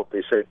one vote,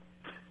 they said,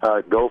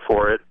 go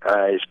for it.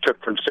 I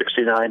took from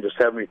 69 to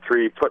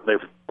 73, putting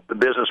the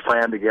business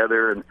plan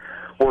together and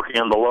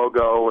working on the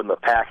logo and the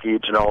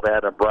package and all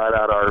that. I brought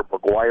out our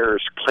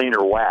Meguiar's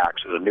Cleaner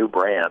Wax as a new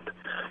brand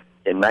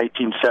in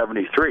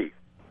 1973.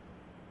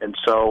 And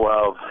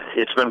so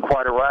it's been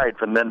quite a ride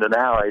from then to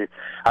now.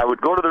 I would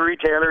go to the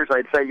retailers.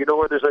 I'd say,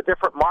 there's a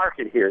different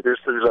market here.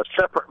 There's a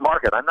separate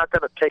market. I'm not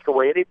going to take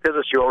away any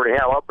business you already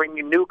have. I'll bring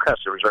you new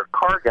customers or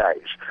car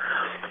guys.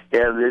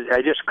 And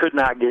I just could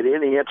not get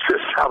any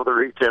interest out of the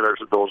retailers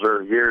in those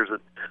early years.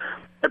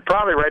 And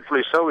probably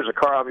rightfully so, because the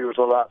car hobby was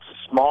a lot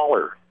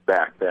smaller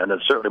back then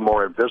and certainly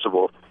more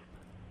invisible.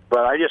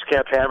 But I just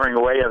kept hammering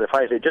away on the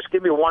fight. I said, just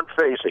give me one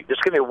facing.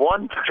 Just give me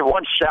one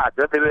shot.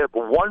 Let me have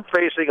one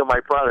facing of my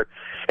product,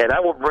 and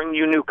I will bring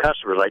you new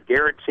customers. I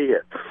guarantee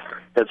it.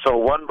 And so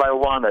one by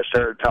one, I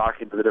started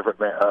talking to the different,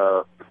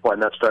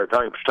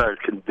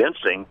 started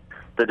convincing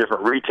the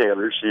different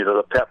retailers,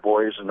 the Pep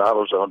Boys and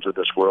AutoZones of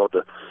this world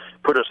to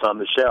put us on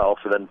the shelf.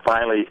 And then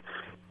finally,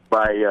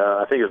 by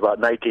I think it was about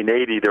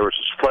 1980, there was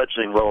this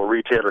fledgling little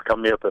retailer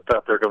coming up that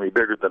thought they were going to be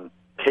bigger than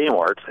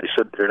Kmart. They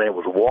said their name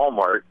was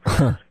Walmart,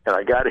 and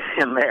I got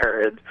in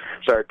there and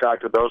started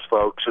talking to those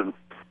folks, and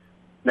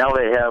now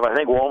they have, I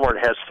think Walmart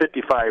has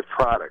 55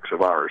 products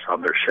of ours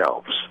on their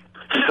shelves.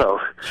 So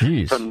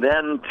from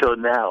then till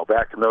now,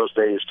 back in those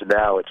days to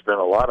now, it's been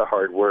a lot of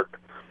hard work.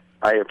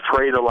 I have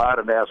prayed a lot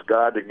and asked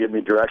God to give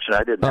me direction.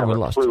 I didn't have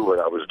a clue what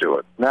I was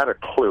doing. Not a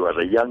clue. As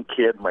a young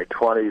kid in my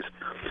 20s,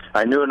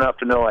 I knew enough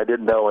to know I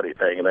didn't know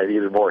anything, and I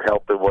needed more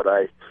help than what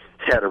I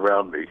had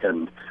around me.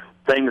 And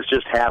things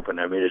just happened.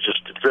 I mean,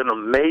 it's been an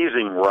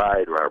amazing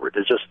ride, Robert.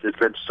 It's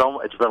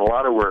been a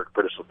lot of work,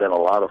 but it's been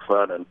a lot of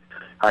fun. And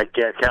I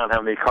can't count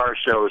how many car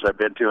shows I've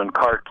been to, and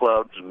car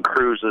clubs and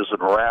cruises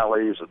and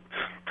rallies. And,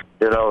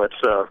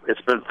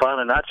 it's been fun,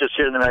 and not just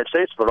here in the United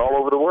States, but all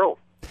over the world.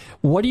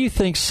 What do you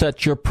think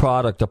sets your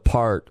product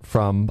apart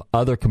from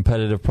other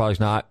competitive products?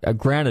 Now,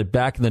 granted,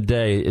 back in the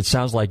day, it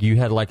sounds like you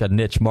had like a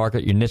niche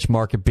market. Your niche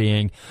market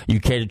being you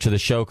catered to the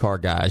show car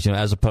guys,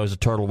 as opposed to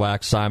Turtle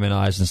Wax, Simon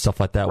Eyes, and stuff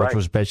like that, which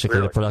was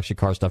basically the production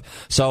car stuff.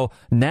 So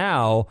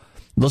now,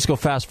 let's go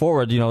fast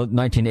forward,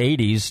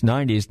 1980s,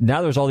 90s.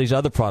 Now there's all these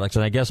other products,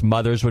 and I guess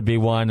Mothers would be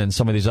one, and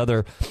some of these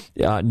other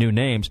new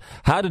names.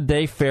 How did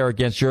they fare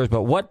against yours?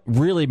 But what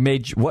really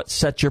what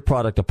set your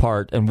product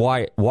apart, and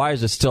why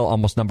is it still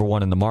almost number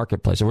one in the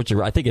marketplace?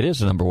 I think it is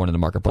the number one in the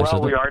marketplace.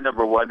 Well, we are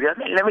number one.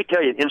 Let me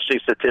tell you an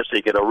interesting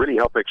statistic. It'll really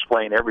help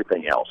explain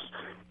everything else.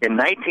 In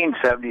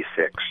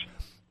 1976,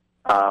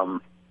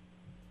 what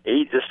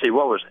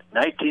was it?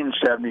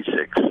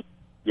 1976.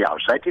 Yeah, it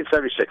was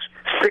 1976.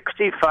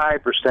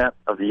 65%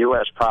 of the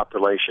U.S.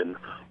 population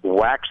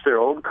waxed their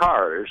own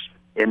cars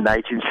in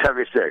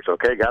 1976.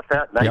 Okay, got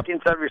that?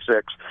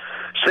 1976,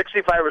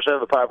 65% of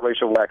the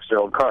population waxed their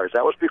own cars.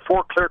 That was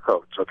before clear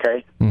coats,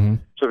 okay? Mm-hmm.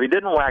 So if you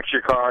didn't wax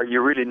your car,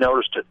 you really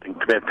noticed it.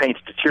 The paints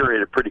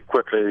deteriorated pretty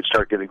quickly. They'd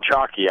start getting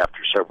chalky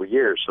after several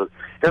years. So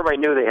everybody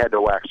knew they had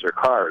to wax their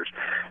cars.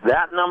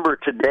 That number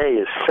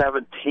today is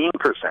 17%.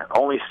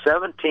 Only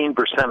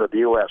 17% of the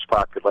U.S.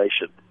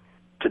 population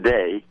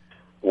today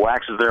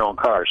waxes their own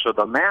cars. So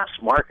the mass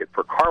market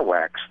for car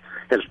wax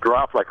has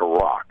dropped like a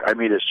rock. I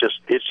mean, it's just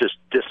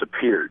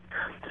disappeared.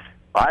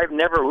 I've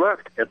never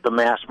looked at the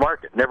mass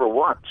market, never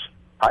once.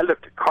 I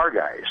looked at car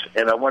guys,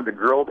 and I wanted to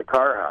grow the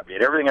car hobby,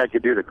 and everything I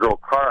could do to grow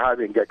car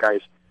hobby and get guys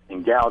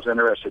and gals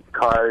interested in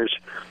cars.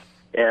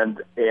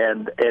 And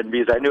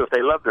because I knew if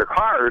they loved their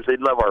cars,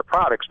 they'd love our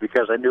products,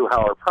 because I knew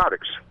how our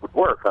products would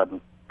work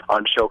on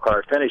show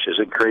car finishes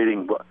and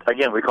creating,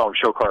 again, we call them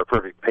show car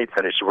perfect paint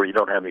finishes, where you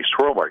don't have any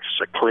swirl marks.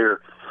 It's a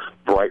clear,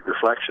 bright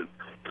reflection.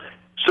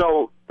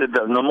 So the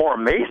more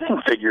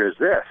amazing figure is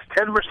this: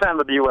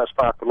 10% of the U.S.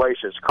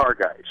 population is car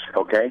guys,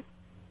 okay?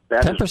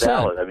 That 10%. Is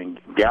valid. I mean,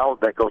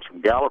 that goes from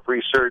Gallup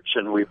research,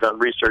 and we've done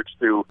research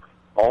through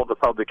all the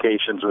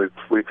publications.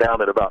 We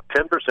found that about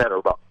 10%, or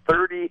about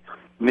 30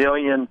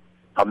 million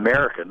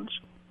Americans,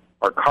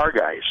 are car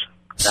guys.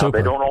 Now,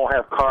 they don't all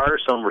have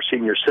cars. Some were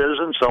senior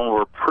citizens. Some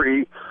were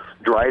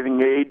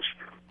pre-driving age.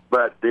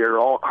 But they're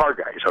all car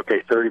guys,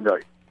 okay, 30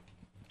 million.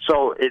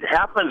 So it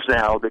happens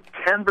now that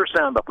 10%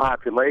 of the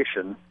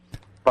population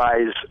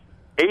buys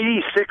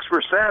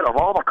 86% of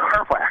all the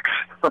car wax.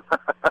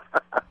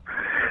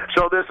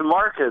 So this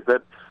market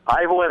that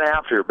I went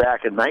after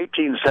back in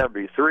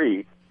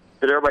 1973,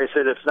 that everybody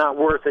said it's not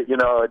worth it,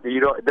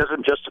 it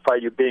doesn't justify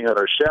you being on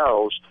our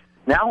shelves,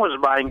 now is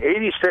buying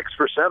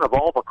 86% of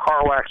all the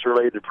car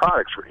wax-related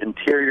products for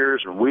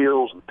interiors and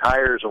wheels and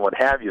tires and what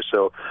have you.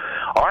 So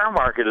our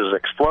market has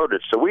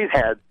exploded. So we've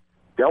had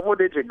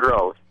double-digit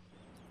growth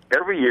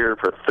every year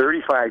for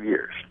 35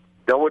 years,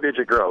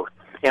 double-digit growth,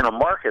 in a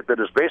market that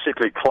has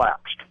basically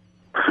collapsed.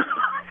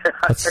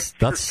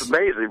 That's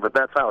amazing, but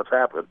that's how it's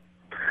happened.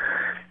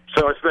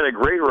 So it's been a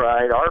great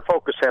ride. Our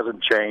focus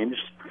hasn't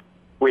changed.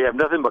 We have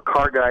nothing but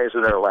car guys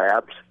in our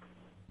labs,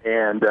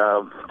 and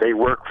they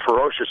work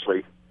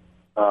ferociously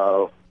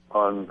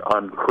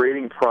on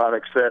creating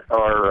products that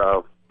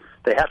are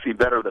they have to be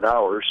better than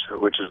ours,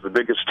 which is the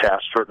biggest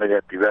task. Certainly they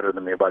have to be better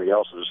than anybody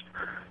else's.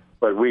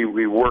 But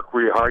we work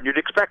really hard. You'd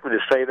expect me to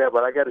say that,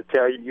 but I got to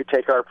tell you, you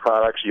take our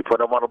products, you put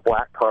them on a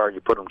black car,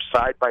 you put them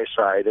side by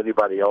side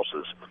anybody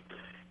else's,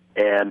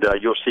 and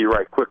you'll see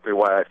right quickly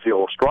why I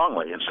feel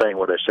strongly in saying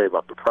what I say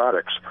about the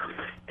products.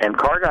 And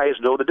car guys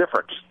know the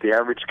difference. The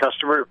average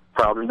customer,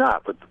 probably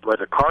not. But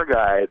a car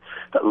guy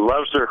that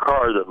loves their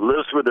car, that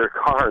lives with their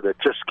car, that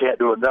just can't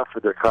do enough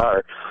with their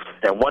car,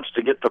 and wants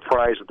to get the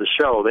prize of the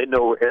show, they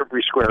know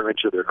every square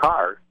inch of their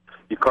car.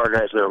 You car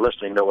guys that are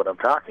listening know what I'm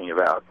talking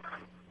about.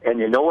 And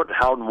you know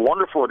how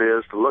wonderful it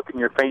is to look in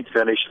your paint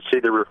finish and see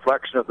the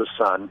reflection of the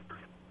sun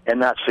and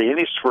not see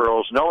any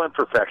swirls, no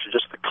imperfection,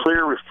 just the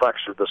clear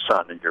reflection of the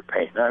sun in your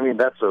paint. I mean,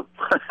 that's a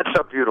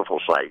beautiful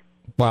sight.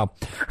 Wow.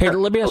 Hey,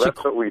 let me ask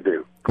that's what we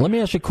do. Let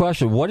me ask you a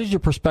question. What is your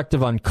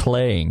perspective on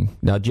claying?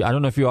 Now, I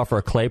don't know if you offer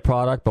a clay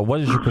product, but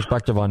what is your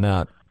perspective on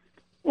that?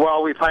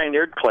 Well, we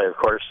pioneered clay, of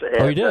course,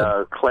 and you did?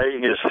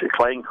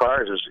 Claying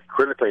cars is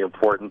critically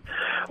important.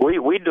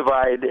 We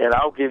divide, and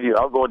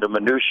I'll go into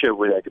minutia.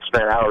 I could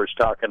spend hours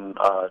talking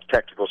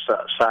technical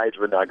sides,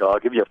 but I'll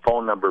give you a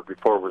phone number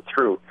before we're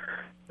through.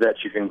 that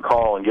you can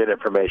call and get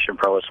information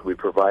from us. We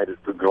provide it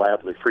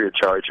gladly, free of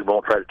charge. We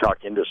won't try to talk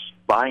you into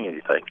buying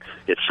anything.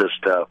 It's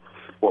just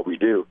what we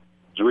do.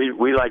 So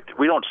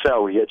we don't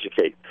sell, we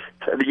educate.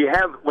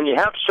 When you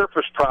have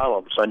surface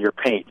problems on your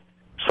paint,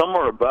 some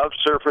are above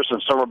surface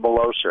and some are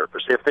below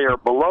surface. If they are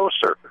below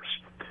surface,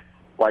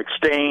 like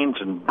stains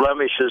and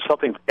blemishes,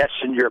 something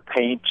etched in your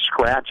paint,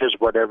 scratches,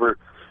 whatever,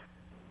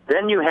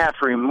 then you have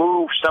to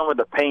remove some of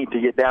the paint to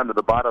get down to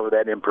the bottom of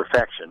that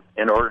imperfection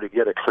in order to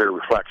get a clear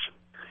reflection.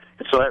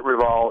 And so that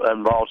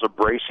involves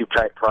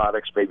abrasive-type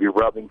products, maybe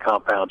rubbing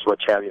compounds, what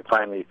have you,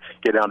 finally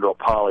get down to a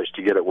polish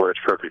to get it where it's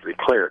perfectly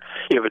clear.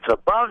 If it's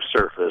above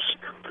surface,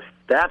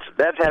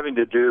 that's having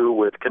to do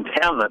with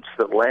contaminants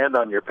that land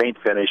on your paint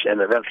finish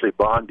and eventually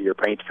bond to your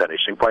paint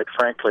finish. And quite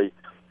frankly,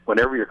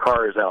 whenever your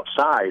car is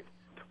outside,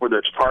 whether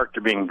it's parked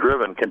or being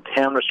driven,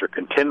 contaminants are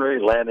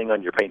continually landing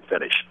on your paint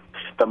finish.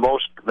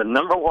 The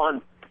number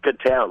one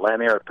contaminant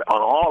landing on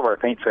all of our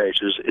paint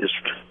finishes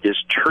is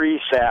tree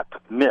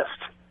sap mist.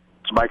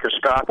 It's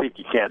microscopic.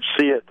 You can't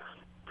see it.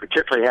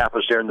 Particularly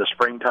happens during the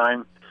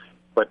springtime.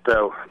 But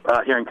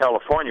here in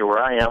California, where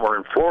I am, or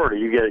in Florida,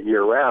 you get it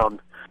year-round,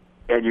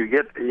 and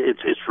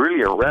it's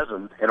really a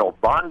resin, and it'll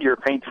bond to your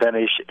paint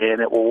finish, and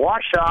it will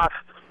wash off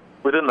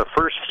within the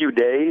first few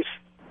days.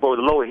 But with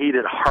low heat,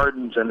 it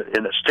hardens and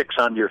it sticks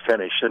onto your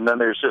finish. And then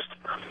there's just,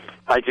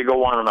 I could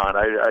go on and on.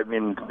 I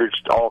mean, there's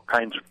all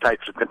kinds of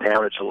types of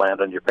contaminants that land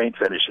on your paint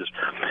finishes.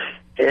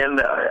 And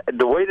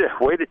the way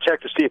to check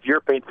to see if your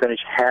paint finish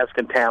has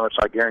contaminants,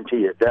 I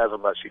guarantee you it does,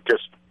 unless you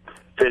just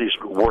finish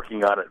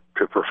working on it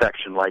to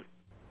perfection like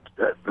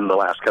in the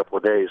last couple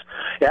of days.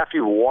 After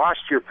you've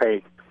washed your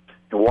paint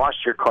and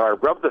washed your car,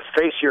 rub the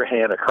face of your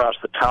hand across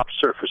the top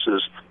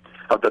surfaces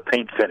of the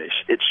paint finish.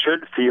 It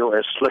should feel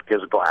as slick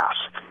as glass.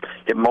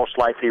 It most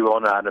likely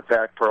will not. In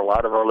fact, for a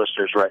lot of our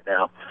listeners right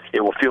now,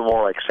 it will feel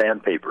more like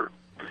sandpaper.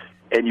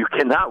 And you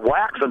cannot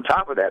wax on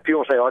top of that.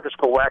 People say, I'll just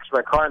go wax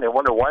my car, and they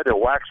wonder why their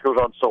wax goes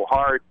on so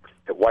hard.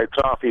 It wipes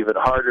off even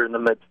harder, and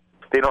then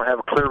they don't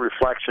have clear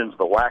reflections.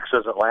 The wax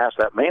doesn't last.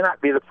 That may not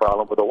be the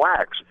problem with the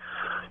wax.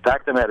 The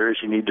fact of the matter is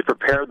you need to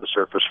prepare the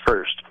surface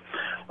first.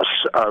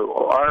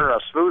 Our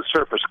smooth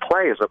surface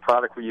clay is a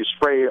product where you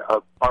spray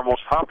our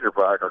most popular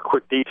product, our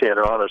quick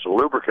detailer, on as a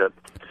lubricant,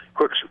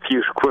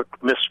 quick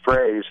mist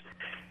sprays,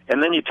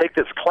 and then you take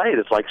this clay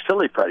that's like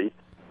silly putty,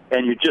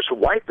 and you just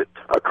wipe it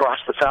across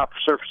the top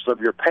surface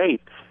of your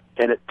paint,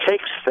 and it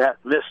takes that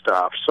mist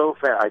off so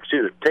fast.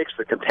 It takes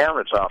the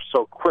contaminants off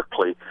so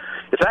quickly.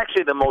 It's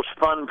actually the most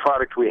fun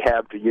product we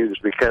have to use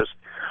because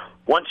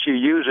once you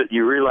use it,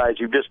 you realize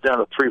you've just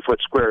done a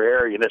 3-foot square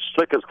area, and it's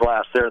slick as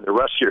glass there, and the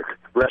rest of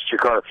your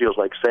car feels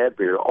like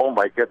sandpaper. Oh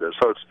my goodness!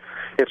 So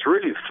it's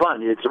really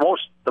fun. It's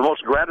the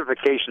most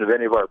gratification of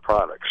any of our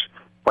products,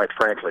 quite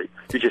frankly.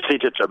 You just see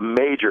it's a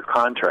major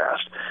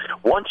contrast.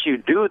 Once you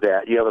do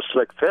that, you have a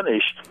slick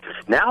finish.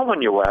 Now,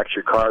 when you wax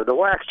your car, the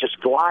wax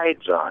just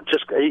glides on.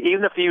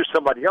 Even if you use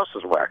somebody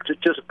else's wax, it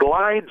just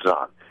glides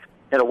on.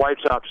 And it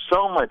wipes out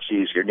so much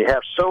easier, and you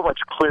have so much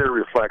clear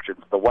reflections.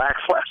 The wax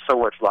lasts so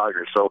much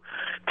longer. So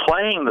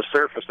claying the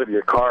surface of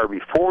your car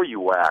before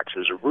you wax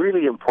is a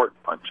really important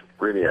function.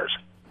 It really is.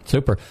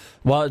 Super.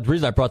 Well, the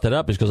reason I brought that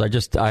up is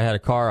because I had a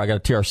car, I got a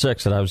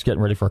TR6 that I was getting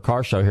ready for a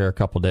car show here a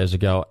couple of days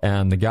ago,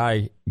 and the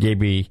guy gave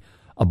me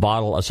a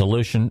bottle, a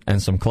solution,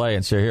 and some clay,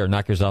 and said, here,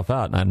 knock yourself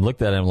out. And I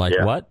looked at him like,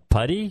 What?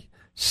 Putty?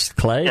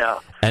 Clay? Yeah.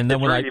 And then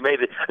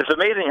it's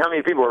amazing how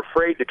many people are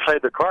afraid to clay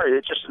the car.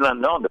 It's just an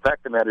unknown. The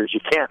fact of the matter is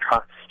you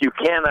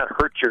cannot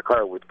hurt your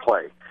car with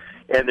clay.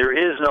 And there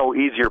is no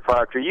easier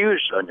product to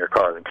use on your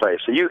car than clay.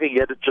 So you can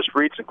get it, just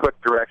read some quick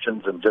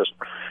directions and just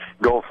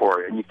go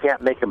for it. And you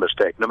can't make a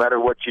mistake. No matter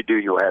what you do,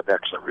 you'll have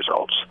excellent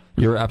results.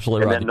 You're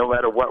absolutely right. And then no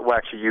matter what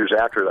wax you use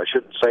after it, I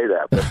shouldn't say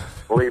that, but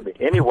believe me,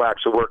 any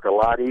wax will work a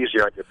lot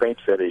easier on your paint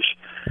finish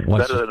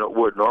better than it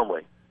would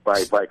normally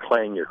by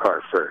claying your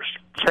car first.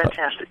 It's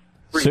fantastic.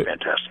 Really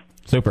fantastic.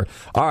 Super.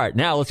 All right,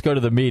 now let's go to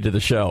the meat of the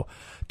show.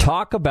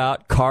 Talk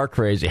about Car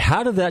Crazy.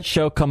 How did that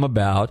show come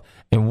about,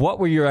 and what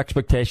were your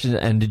expectations,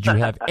 and did you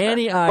have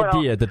any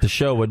idea that the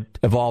show would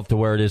evolve to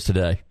where it is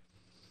today?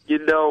 You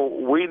know,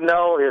 we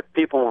know if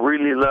people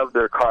really love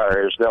their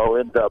cars, they'll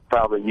end up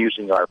probably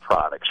using our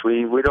products.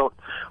 We've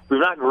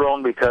not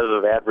grown because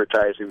of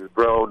advertising. We've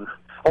grown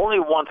only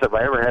once have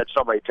I ever had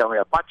somebody tell me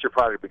I bought your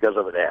product because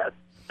of an ad.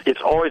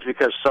 It's always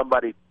because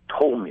somebody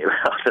told me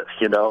about it,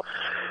 you know.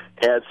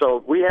 And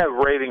so we have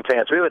raving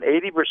fans. We have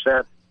an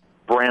 80%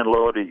 brand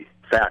loyalty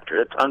factor.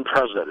 It's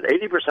unprecedented.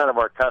 80% of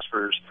our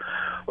customers,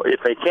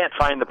 if they can't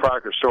find the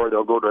product or store,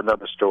 they'll go to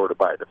another store to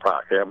buy the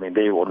product. I mean,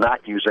 they will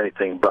not use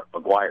anything but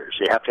Meguiar's.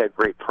 You have to have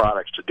great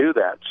products to do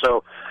that.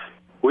 So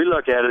we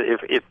look at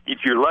it, if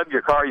you love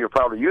your car, you'll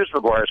probably use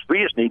Meguiar's.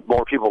 We just need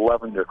more people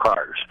loving their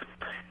cars.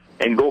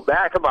 And go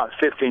back about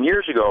 15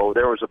 years ago,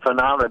 there was a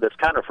phenomenon that's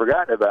kind of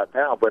forgotten about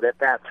now, but at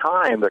that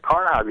time, the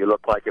car hobby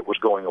looked like it was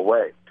going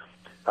away.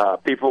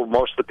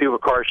 Most of the people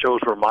at car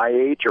shows were my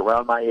age,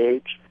 around my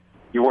age.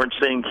 You weren't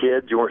seeing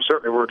kids. You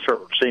certainly weren't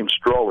seeing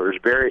strollers,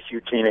 very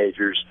few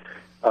teenagers.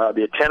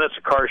 The attendance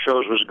at car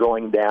shows was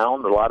going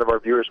down. A lot of our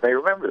viewers may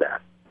remember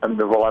that. a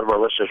lot of our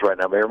listeners right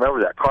now may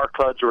remember that. Car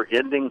clubs were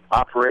ending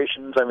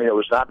operations. I mean, it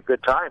was not a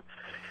good time.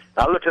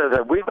 I looked at it and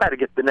said, we've got to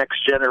get the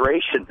next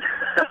generation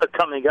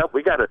coming up.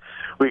 We got to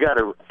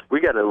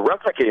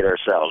replicate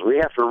ourselves. We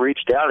have to reach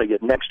down and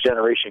get next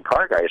generation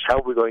car guys. How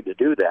are we going to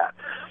do that?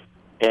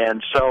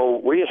 And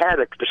so we had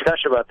a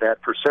discussion about that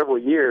for several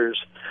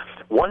years.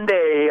 One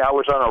day I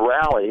was on a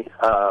rally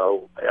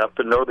up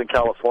in Northern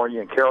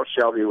California, and Carroll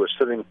Shelby was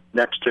sitting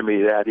next to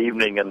me that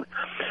evening, and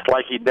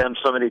like he'd done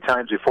so many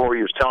times before,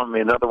 he was telling me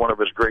another one of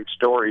his great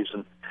stories.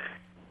 And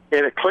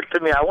it clicked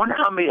to me, I wonder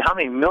how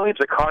many millions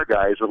of car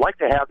guys would like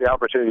to have the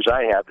opportunities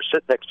I have to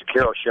sit next to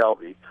Carroll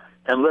Shelby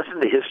and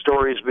listen to his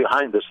stories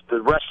behind this,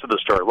 the rest of the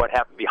story, what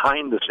happened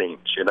behind the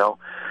scenes, you know.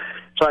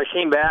 So I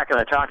came back and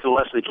I talked to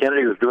Leslie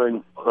Kennedy, who was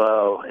doing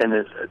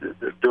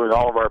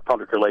all of our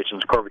public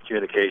relations, corporate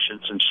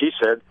communications, and she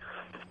said,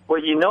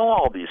 well, you know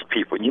all these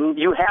people.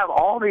 You have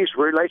all these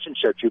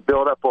relationships you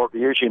build up over the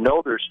years. You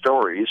know their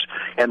stories,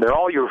 and they're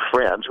all your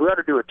friends. We ought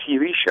to do a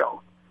TV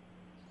show.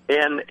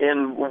 And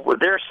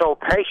they're so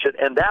patient,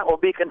 and that will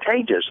be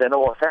contagious, and it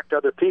will affect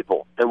other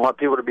people. They want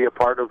people to be a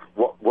part of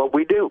what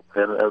we do,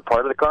 and a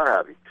part of the car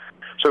hobby.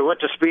 So we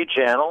went to Speed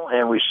Channel,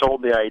 and we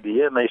sold the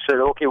idea, and they said,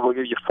 okay, we'll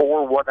give you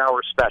 4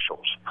 one-hour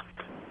specials.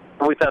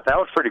 And we thought that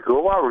was pretty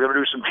cool. Well, we're going to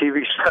do some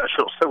TV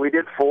specials. So we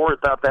did 4 and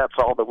thought that's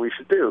all that we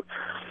should do.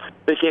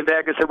 They came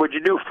back and said, would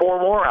you do 4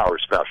 more hour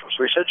specials?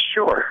 We said,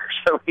 sure.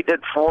 So we did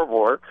 4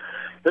 more.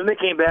 Then they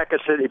came back and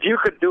said, if you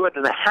could do it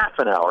in a half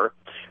an hour,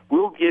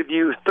 we'll give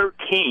you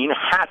 13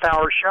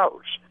 half-hour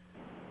shows.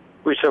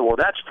 We said, well,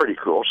 that's pretty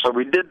cool. So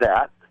we did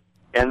that.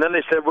 And then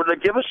they said, well,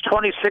 give us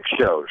 26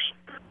 shows.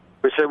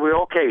 We said,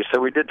 well, okay. So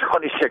we did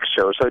 26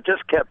 shows. So it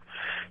just kept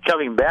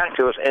coming back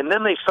to us. And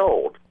then they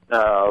sold.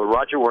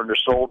 Roger Werner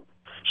sold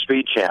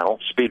Speed Channel.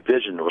 Speed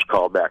Vision it was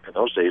called back in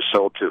those days,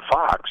 sold to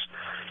Fox.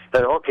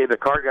 Said, okay, the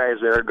car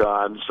guys, they're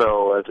gone,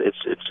 so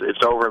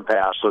it's over and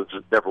past, so it's a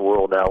different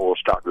world now. We'll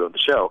stop doing the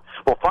show.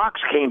 Well, Fox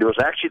came to us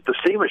actually at the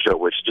SEMA show,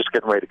 which is just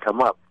getting ready to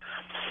come up.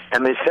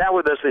 And they sat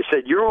with us. They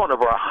said, you're one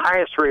of our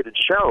highest-rated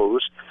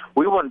shows.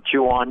 We want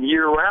you on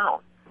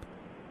year-round.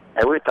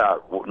 And we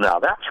thought, well, now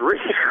that's really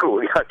cool.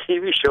 We got a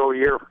TV show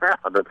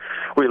year-round. And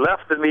we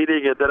left the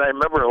meeting, and then I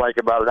remember, like,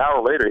 about an hour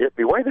later, it hit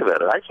me, wait a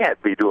minute, I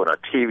can't be doing a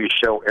TV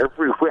show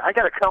every week. I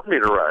got a company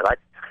to run. I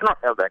don't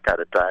have that kind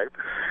of time.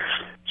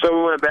 So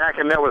we went back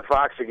and met with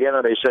Fox again,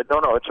 and they said,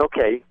 no, it's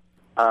okay.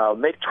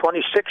 Make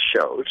 26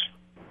 shows.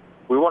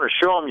 We want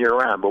to show them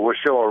year-round, but we'll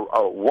show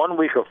 1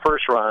 week of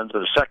first runs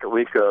and a second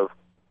week of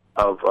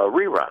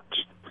reruns.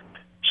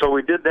 So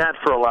we did that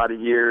for a lot of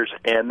years,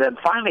 and then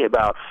finally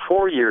about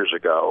 4 years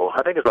ago,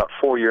 I think it's about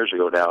 4 years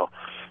ago now,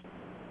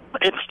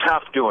 it's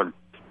tough doing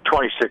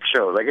 26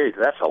 shows. Like, hey,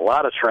 that's a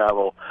lot of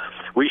travel.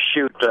 We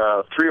shoot 3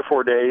 or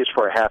 4 days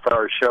for a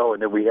half-hour show,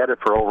 and then we edit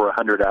for over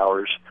 100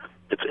 hours.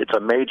 It's a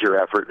major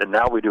effort, and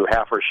now we do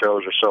half our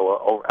shows or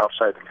so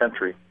outside the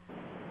country.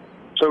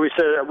 So we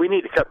said, we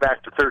need to cut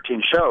back to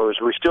 13 shows.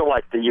 We still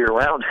like the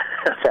year-round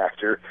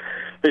factor.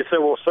 They said,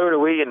 well, so do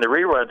we, and the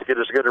reruns get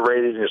as good a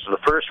rating as the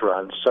first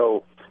run.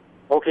 So,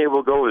 okay,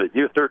 we'll go with it.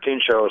 Do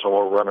 13 shows, and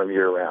we'll run them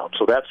year-round.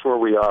 So that's where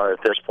we are at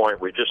this point.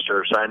 We just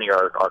are signing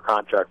our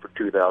contract for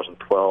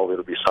 2012.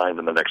 It'll be signed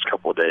in the next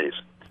couple of days.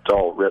 It's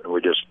all written.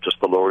 We just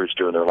the lawyers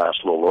doing their last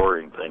little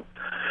lawyering thing.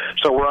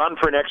 So we're on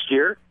for next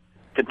year,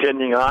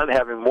 continuing on,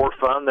 having more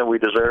fun than we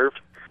deserve,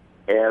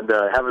 and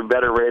having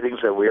better ratings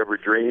than we ever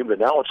dreamed.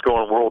 And now it's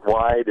going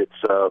worldwide.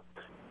 It's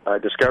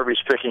Discovery's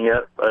picking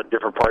up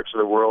different parts of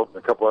the world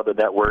and a couple other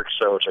networks,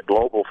 so it's a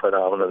global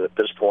phenomenon at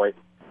this point.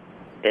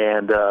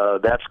 And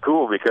that's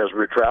cool because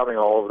we're traveling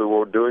all over the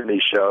world doing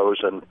these shows,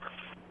 and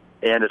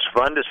it's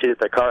fun to see that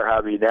the car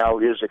hobby now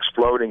is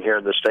exploding here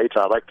in the States.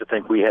 I like to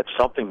think we had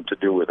something to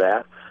do with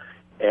that.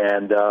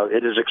 And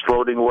it is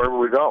exploding wherever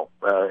we go,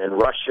 in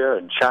Russia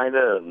and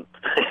China and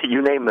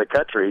you name the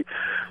country.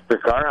 The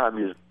car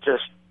hobby is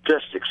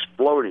just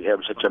exploding,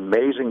 having such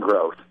amazing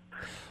growth.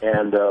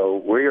 And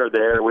we are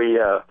there.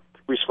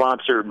 We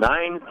sponsor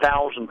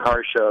 9,000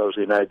 car shows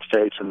in the United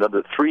States and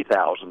another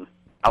 3,000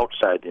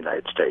 outside the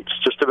United States.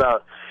 Just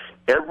about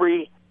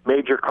every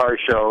major car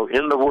show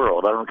in the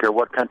world, I don't care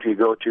what country you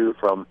go to,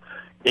 from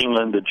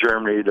England to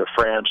Germany to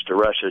France to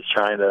Russia,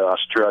 China,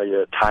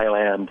 Australia,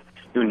 Thailand,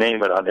 you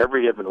name it, on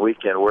every given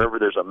weekend, wherever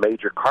there's a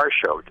major car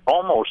show,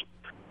 almost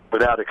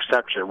without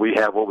exception, we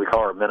have what we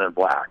call our Men in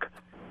Black.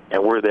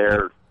 And we're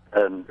there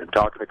and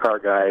talk to the car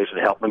guys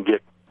and help them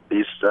get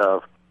these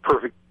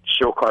perfect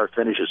show car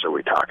finishes that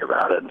we talk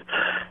about. And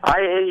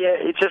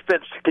it's just been,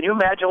 can you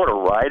imagine what a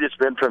ride it's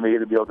been for me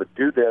to be able to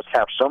do this,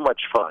 have so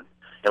much fun,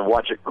 and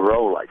watch it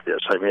grow like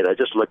this? I mean, I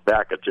just look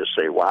back and just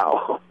say,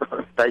 wow,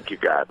 thank you,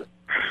 God.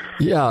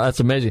 Yeah, that's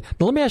amazing.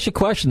 Now, let me ask you a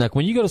question, Nick.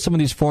 When you go to some of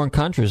these foreign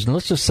countries, and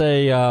let's just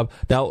say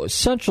now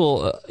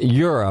Central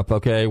Europe,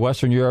 okay,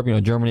 Western Europe,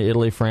 Germany,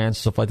 Italy, France,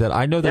 stuff like that.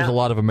 I know there's a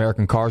lot of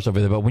American cars over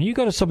there, but when you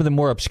go to some of the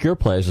more obscure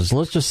places,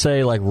 let's just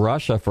say like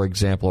Russia, for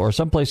example, or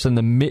someplace in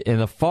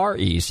the Far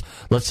East.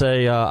 Let's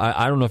say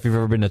I don't know if you've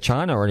ever been to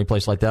China or any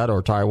place like that,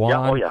 or Taiwan.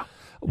 Yeah, oh yeah.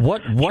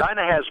 What?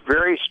 China has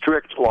very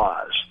strict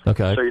laws.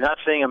 Okay. So you're not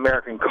seeing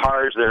American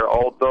cars there,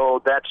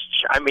 although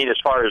as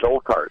far as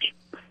old cars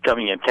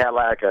coming in,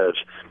 Cadillac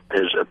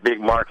is a big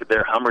market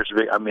there. Hummer's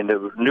big. I mean,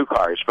 the new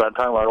cars, but I'm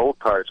talking about old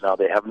cars now.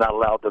 They have not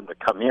allowed them to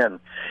come in.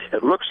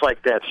 It looks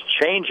like that's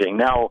changing.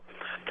 Now,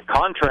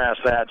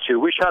 contrast that to,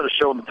 we shot a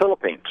show in the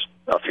Philippines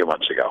a few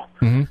months ago.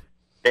 Mm-hmm.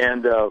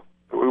 And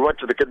we went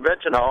to the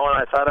convention hall, and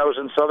I thought I was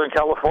in Southern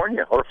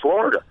California or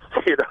Florida.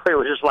 It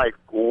was just like,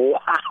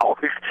 wow.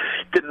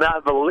 Did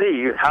not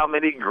believe how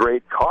many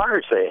great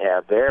cars they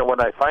have there.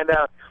 When I find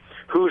out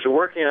who's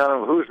working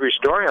on them, who's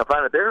restoring them, I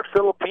find out they're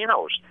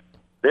Filipinos.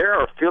 There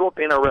are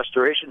Filipino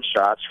restoration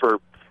shots for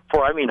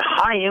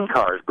high-end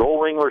cars,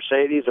 Goldwing,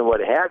 Mercedes, and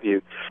what have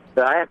you.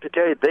 But I have to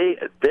tell you,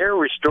 they're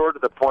restored to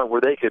the point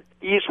where they could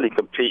easily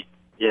compete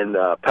in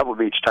Pebble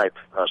Beach-type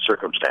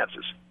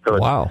circumstances. So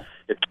wow.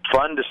 It's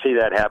fun to see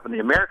that happen. The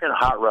American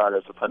hot rod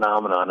is a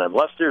phenomenon.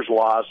 Unless there's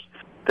laws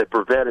that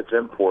prevent its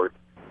import,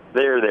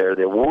 they're there.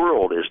 The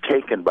world is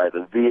taken by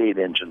the V8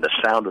 engine, the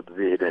sound of the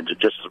V8 engine,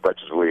 just as much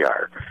as we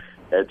are.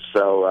 And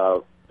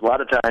so a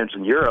lot of times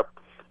in Europe,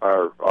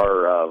 our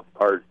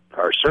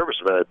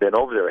servicemen have been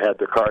over there, had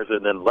their cars,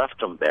 and then left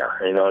them there.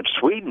 You know, in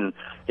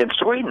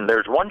Sweden,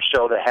 there's one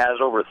show that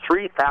has over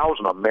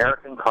 3,000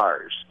 American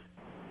cars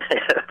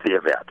at the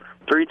event.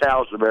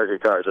 3,000 American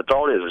cars. That's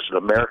all it is. It's an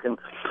American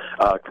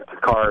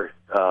car,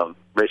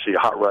 basically a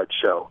hot rod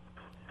show.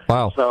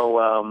 Wow.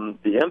 So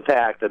the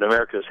impact that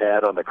America's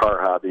had on the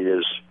car hobby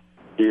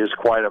is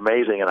quite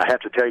amazing. And I have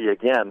to tell you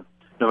again,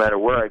 no matter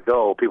where I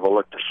go, people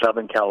look to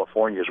Southern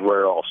California is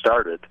where it all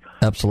started.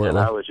 Absolutely. And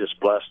I was just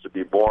blessed to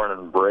be born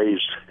and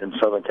raised in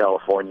Southern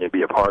California,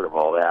 be a part of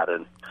all that.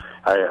 And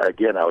I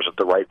was at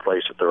the right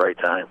place at the right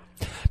time.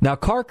 Now,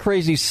 Car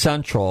Crazy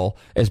Central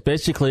is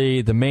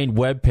basically the main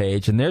web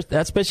page, and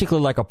that's basically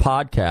like a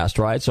podcast,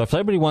 right? So if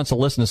anybody wants to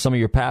listen to some of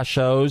your past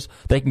shows,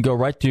 they can go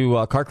right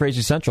to Car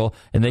Crazy Central,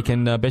 and they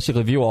can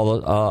basically view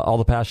all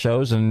the past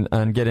shows and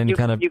get any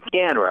kind of... You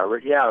can,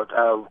 Robert. Yeah,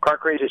 Car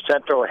Crazy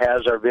Central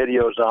has our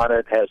videos on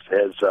it, has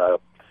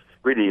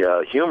really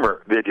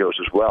humor videos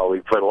as well.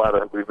 We've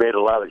made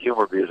a lot of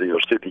humor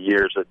videos through the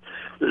years that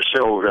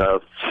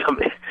show some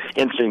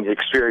interesting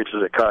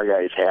experiences that car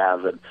guys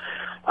have. And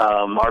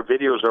our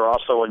videos are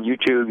also on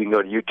YouTube. You can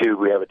go to YouTube.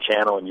 We have a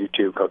channel on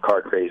YouTube called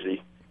Car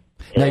Crazy,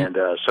 and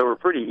so we're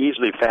pretty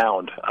easily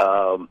found.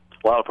 A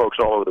lot of folks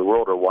all over the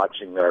world are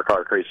watching our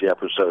Car Crazy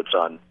episodes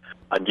on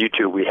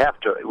YouTube. We have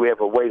to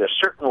wait a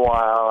certain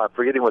while. I'm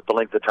forgetting what the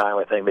length of time.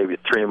 I think maybe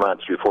 3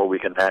 months before we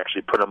can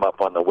actually put them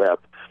up on the web.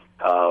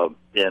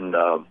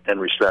 In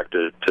respect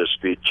to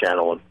Speed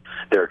Channel and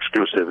their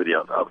exclusivity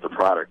of the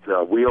product.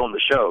 We own the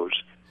shows;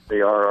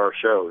 they are our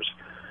shows,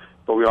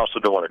 but we also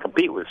don't want to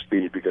compete with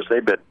Speed because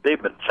they've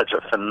been such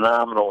a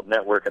phenomenal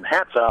network. And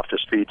hats off to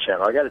Speed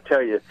Channel. I got to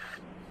tell you,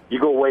 you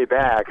go way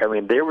back. I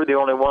mean, they were the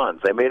only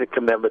ones. They made a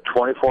commitment,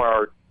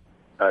 24-hour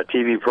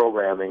TV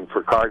programming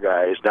for car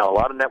guys. Now, a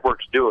lot of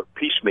networks do it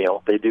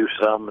piecemeal. They do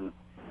some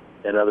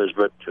and others,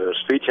 but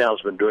Speed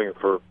Channel's been doing it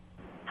for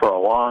a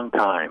long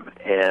time,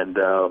 and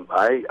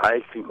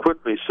I can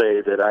quickly say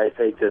that I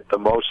think that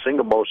the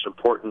single most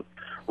important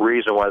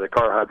reason why the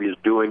car hobby is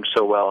doing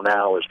so well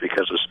now is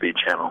because of Speed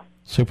Channel.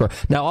 Super.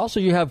 Now, also,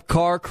 you have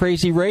Car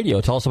Crazy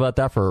Radio. Tell us about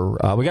that.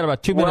 We got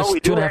about 2 minutes. Well,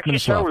 we 2.5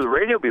 minutes left. With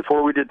radio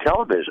before we did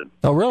television.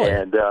 Oh, really?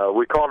 And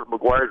we called it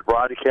Meguiar's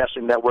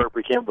Broadcasting Network.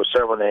 We came up with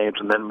several names,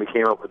 and then we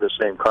came up with this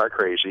name, Car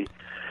Crazy.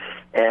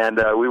 And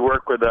we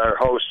work with our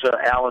host,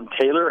 Alan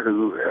Taylor,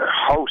 who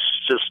hosts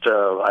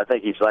I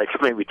think he's like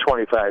maybe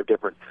 25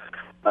 different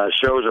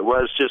shows. It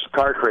was just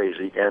Car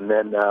Crazy. And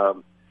then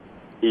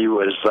he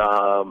was,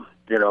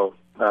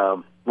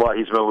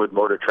 he's been with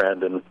Motor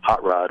Trend and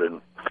Hot Rod and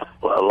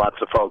lots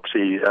of folks.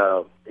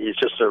 He's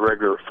just a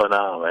regular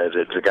phenomenon.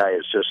 It's a guy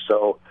who's just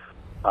so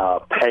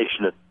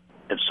passionate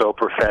and so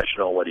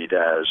professional what he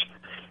does.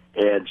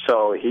 And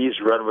so he's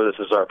run with us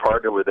as our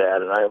partner with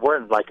that. And we're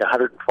in like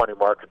 120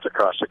 markets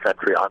across the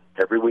country on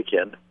every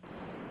weekend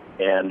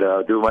and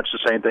do much the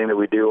same thing that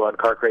we do on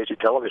Car Crazy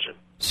Television.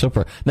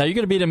 Super. Now, you're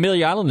going to be at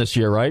Amelia Island this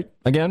year, right?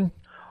 Again?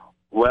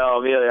 Well,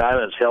 Amelia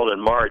Island is held in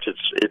March.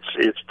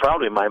 It's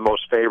probably my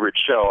most favorite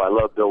show. I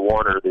love Bill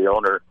Warner, the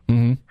owner,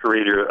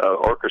 creator,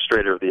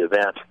 orchestrator of the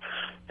event,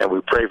 and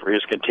we pray for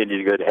his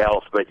continued good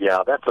health. But yeah,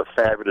 that's a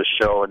fabulous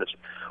show, and it's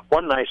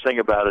one nice thing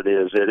about it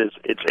is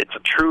it's a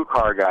true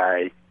car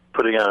guy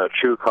putting on a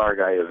true car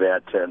guy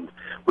event, and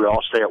we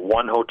all stay at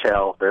one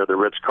hotel there, the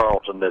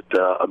Ritz-Carlton at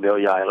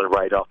Amelia Island,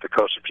 right off the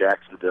coast of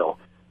Jacksonville.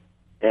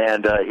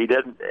 And he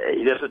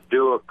doesn't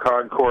do a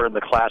car encore in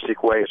the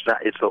classic way.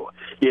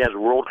 He has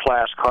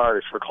world-class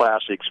cars for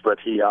classics, but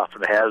he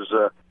often has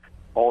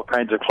all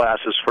kinds of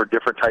classes for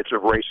different types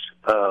of race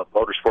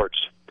motorsports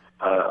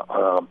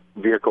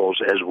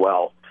vehicles as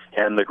well.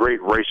 And the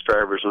great race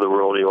drivers of the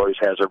world, he always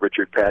has a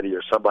Richard Petty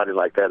or somebody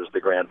like that as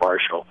the Grand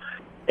Marshal.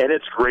 And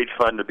it's great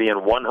fun to be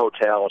in one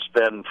hotel and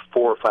spend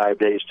 4 or 5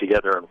 days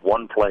together in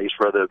one place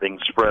rather than being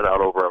spread out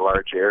over a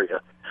large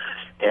area.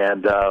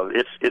 And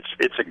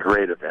it's a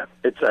great event.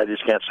 I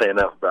just can't say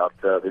enough about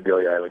the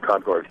Amelia Island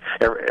Concours.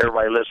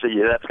 Everybody listen,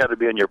 that's got to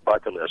be on your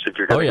bucket list. If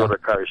you're going to go to a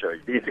car show,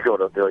 you need to go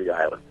to Amelia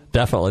Island.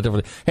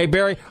 Definitely. Hey,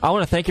 Barry, I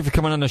want to thank you for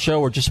coming on the show.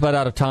 We're just about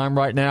out of time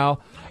right now.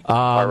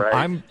 All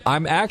right.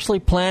 I'm actually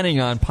planning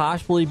on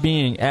possibly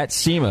being at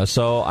SEMA,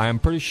 so I'm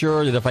pretty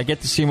sure that if I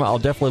get to SEMA, I'll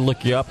definitely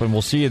look you up and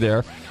we'll see you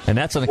there. And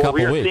that's in a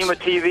couple of weeks. We're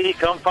SEMA TV.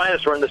 Come find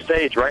us. We're on the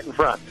stage right in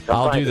front.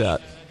 I'll do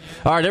that.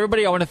 All right,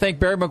 everybody, I want to thank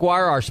Barry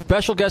Meguiar, our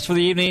special guest for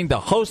the evening, the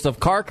host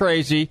of Car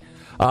Crazy,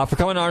 for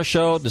coming on our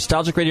show,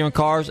 Nostalgic Radio and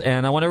Cars.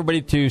 And I want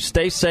everybody to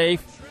stay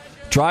safe,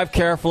 drive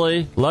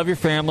carefully, love your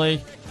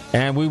family,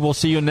 and we will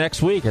see you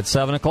next week at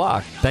 7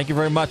 o'clock. Thank you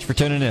very much for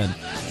tuning in.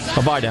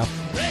 Bye-bye now.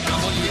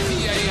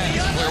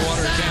 WTAN,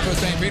 Clearwater, Tampa,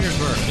 St.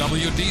 Petersburg.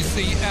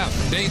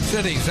 WDCF, Dade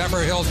City,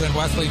 Zephyr Hills, and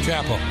Wesley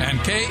Chapel. And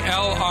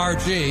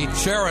KLRG,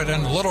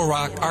 Sheridan, Little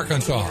Rock,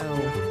 Arkansas.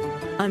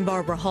 I'm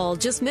Barbara Hall.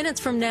 Just minutes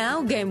from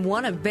now, Game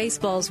 1 of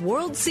baseball's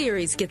World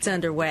Series gets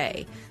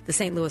underway. The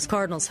St. Louis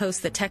Cardinals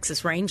host the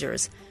Texas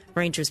Rangers.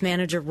 Rangers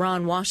manager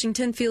Ron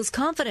Washington feels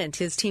confident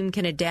his team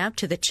can adapt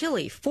to the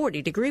chilly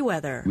 40-degree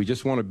weather. We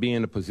just want to be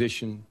in a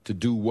position to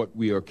do what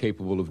we are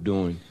capable of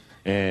doing.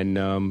 And,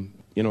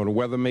 the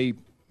weather may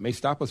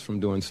stop us from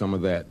doing some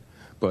of that,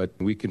 but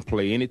we can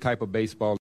play any type of baseball.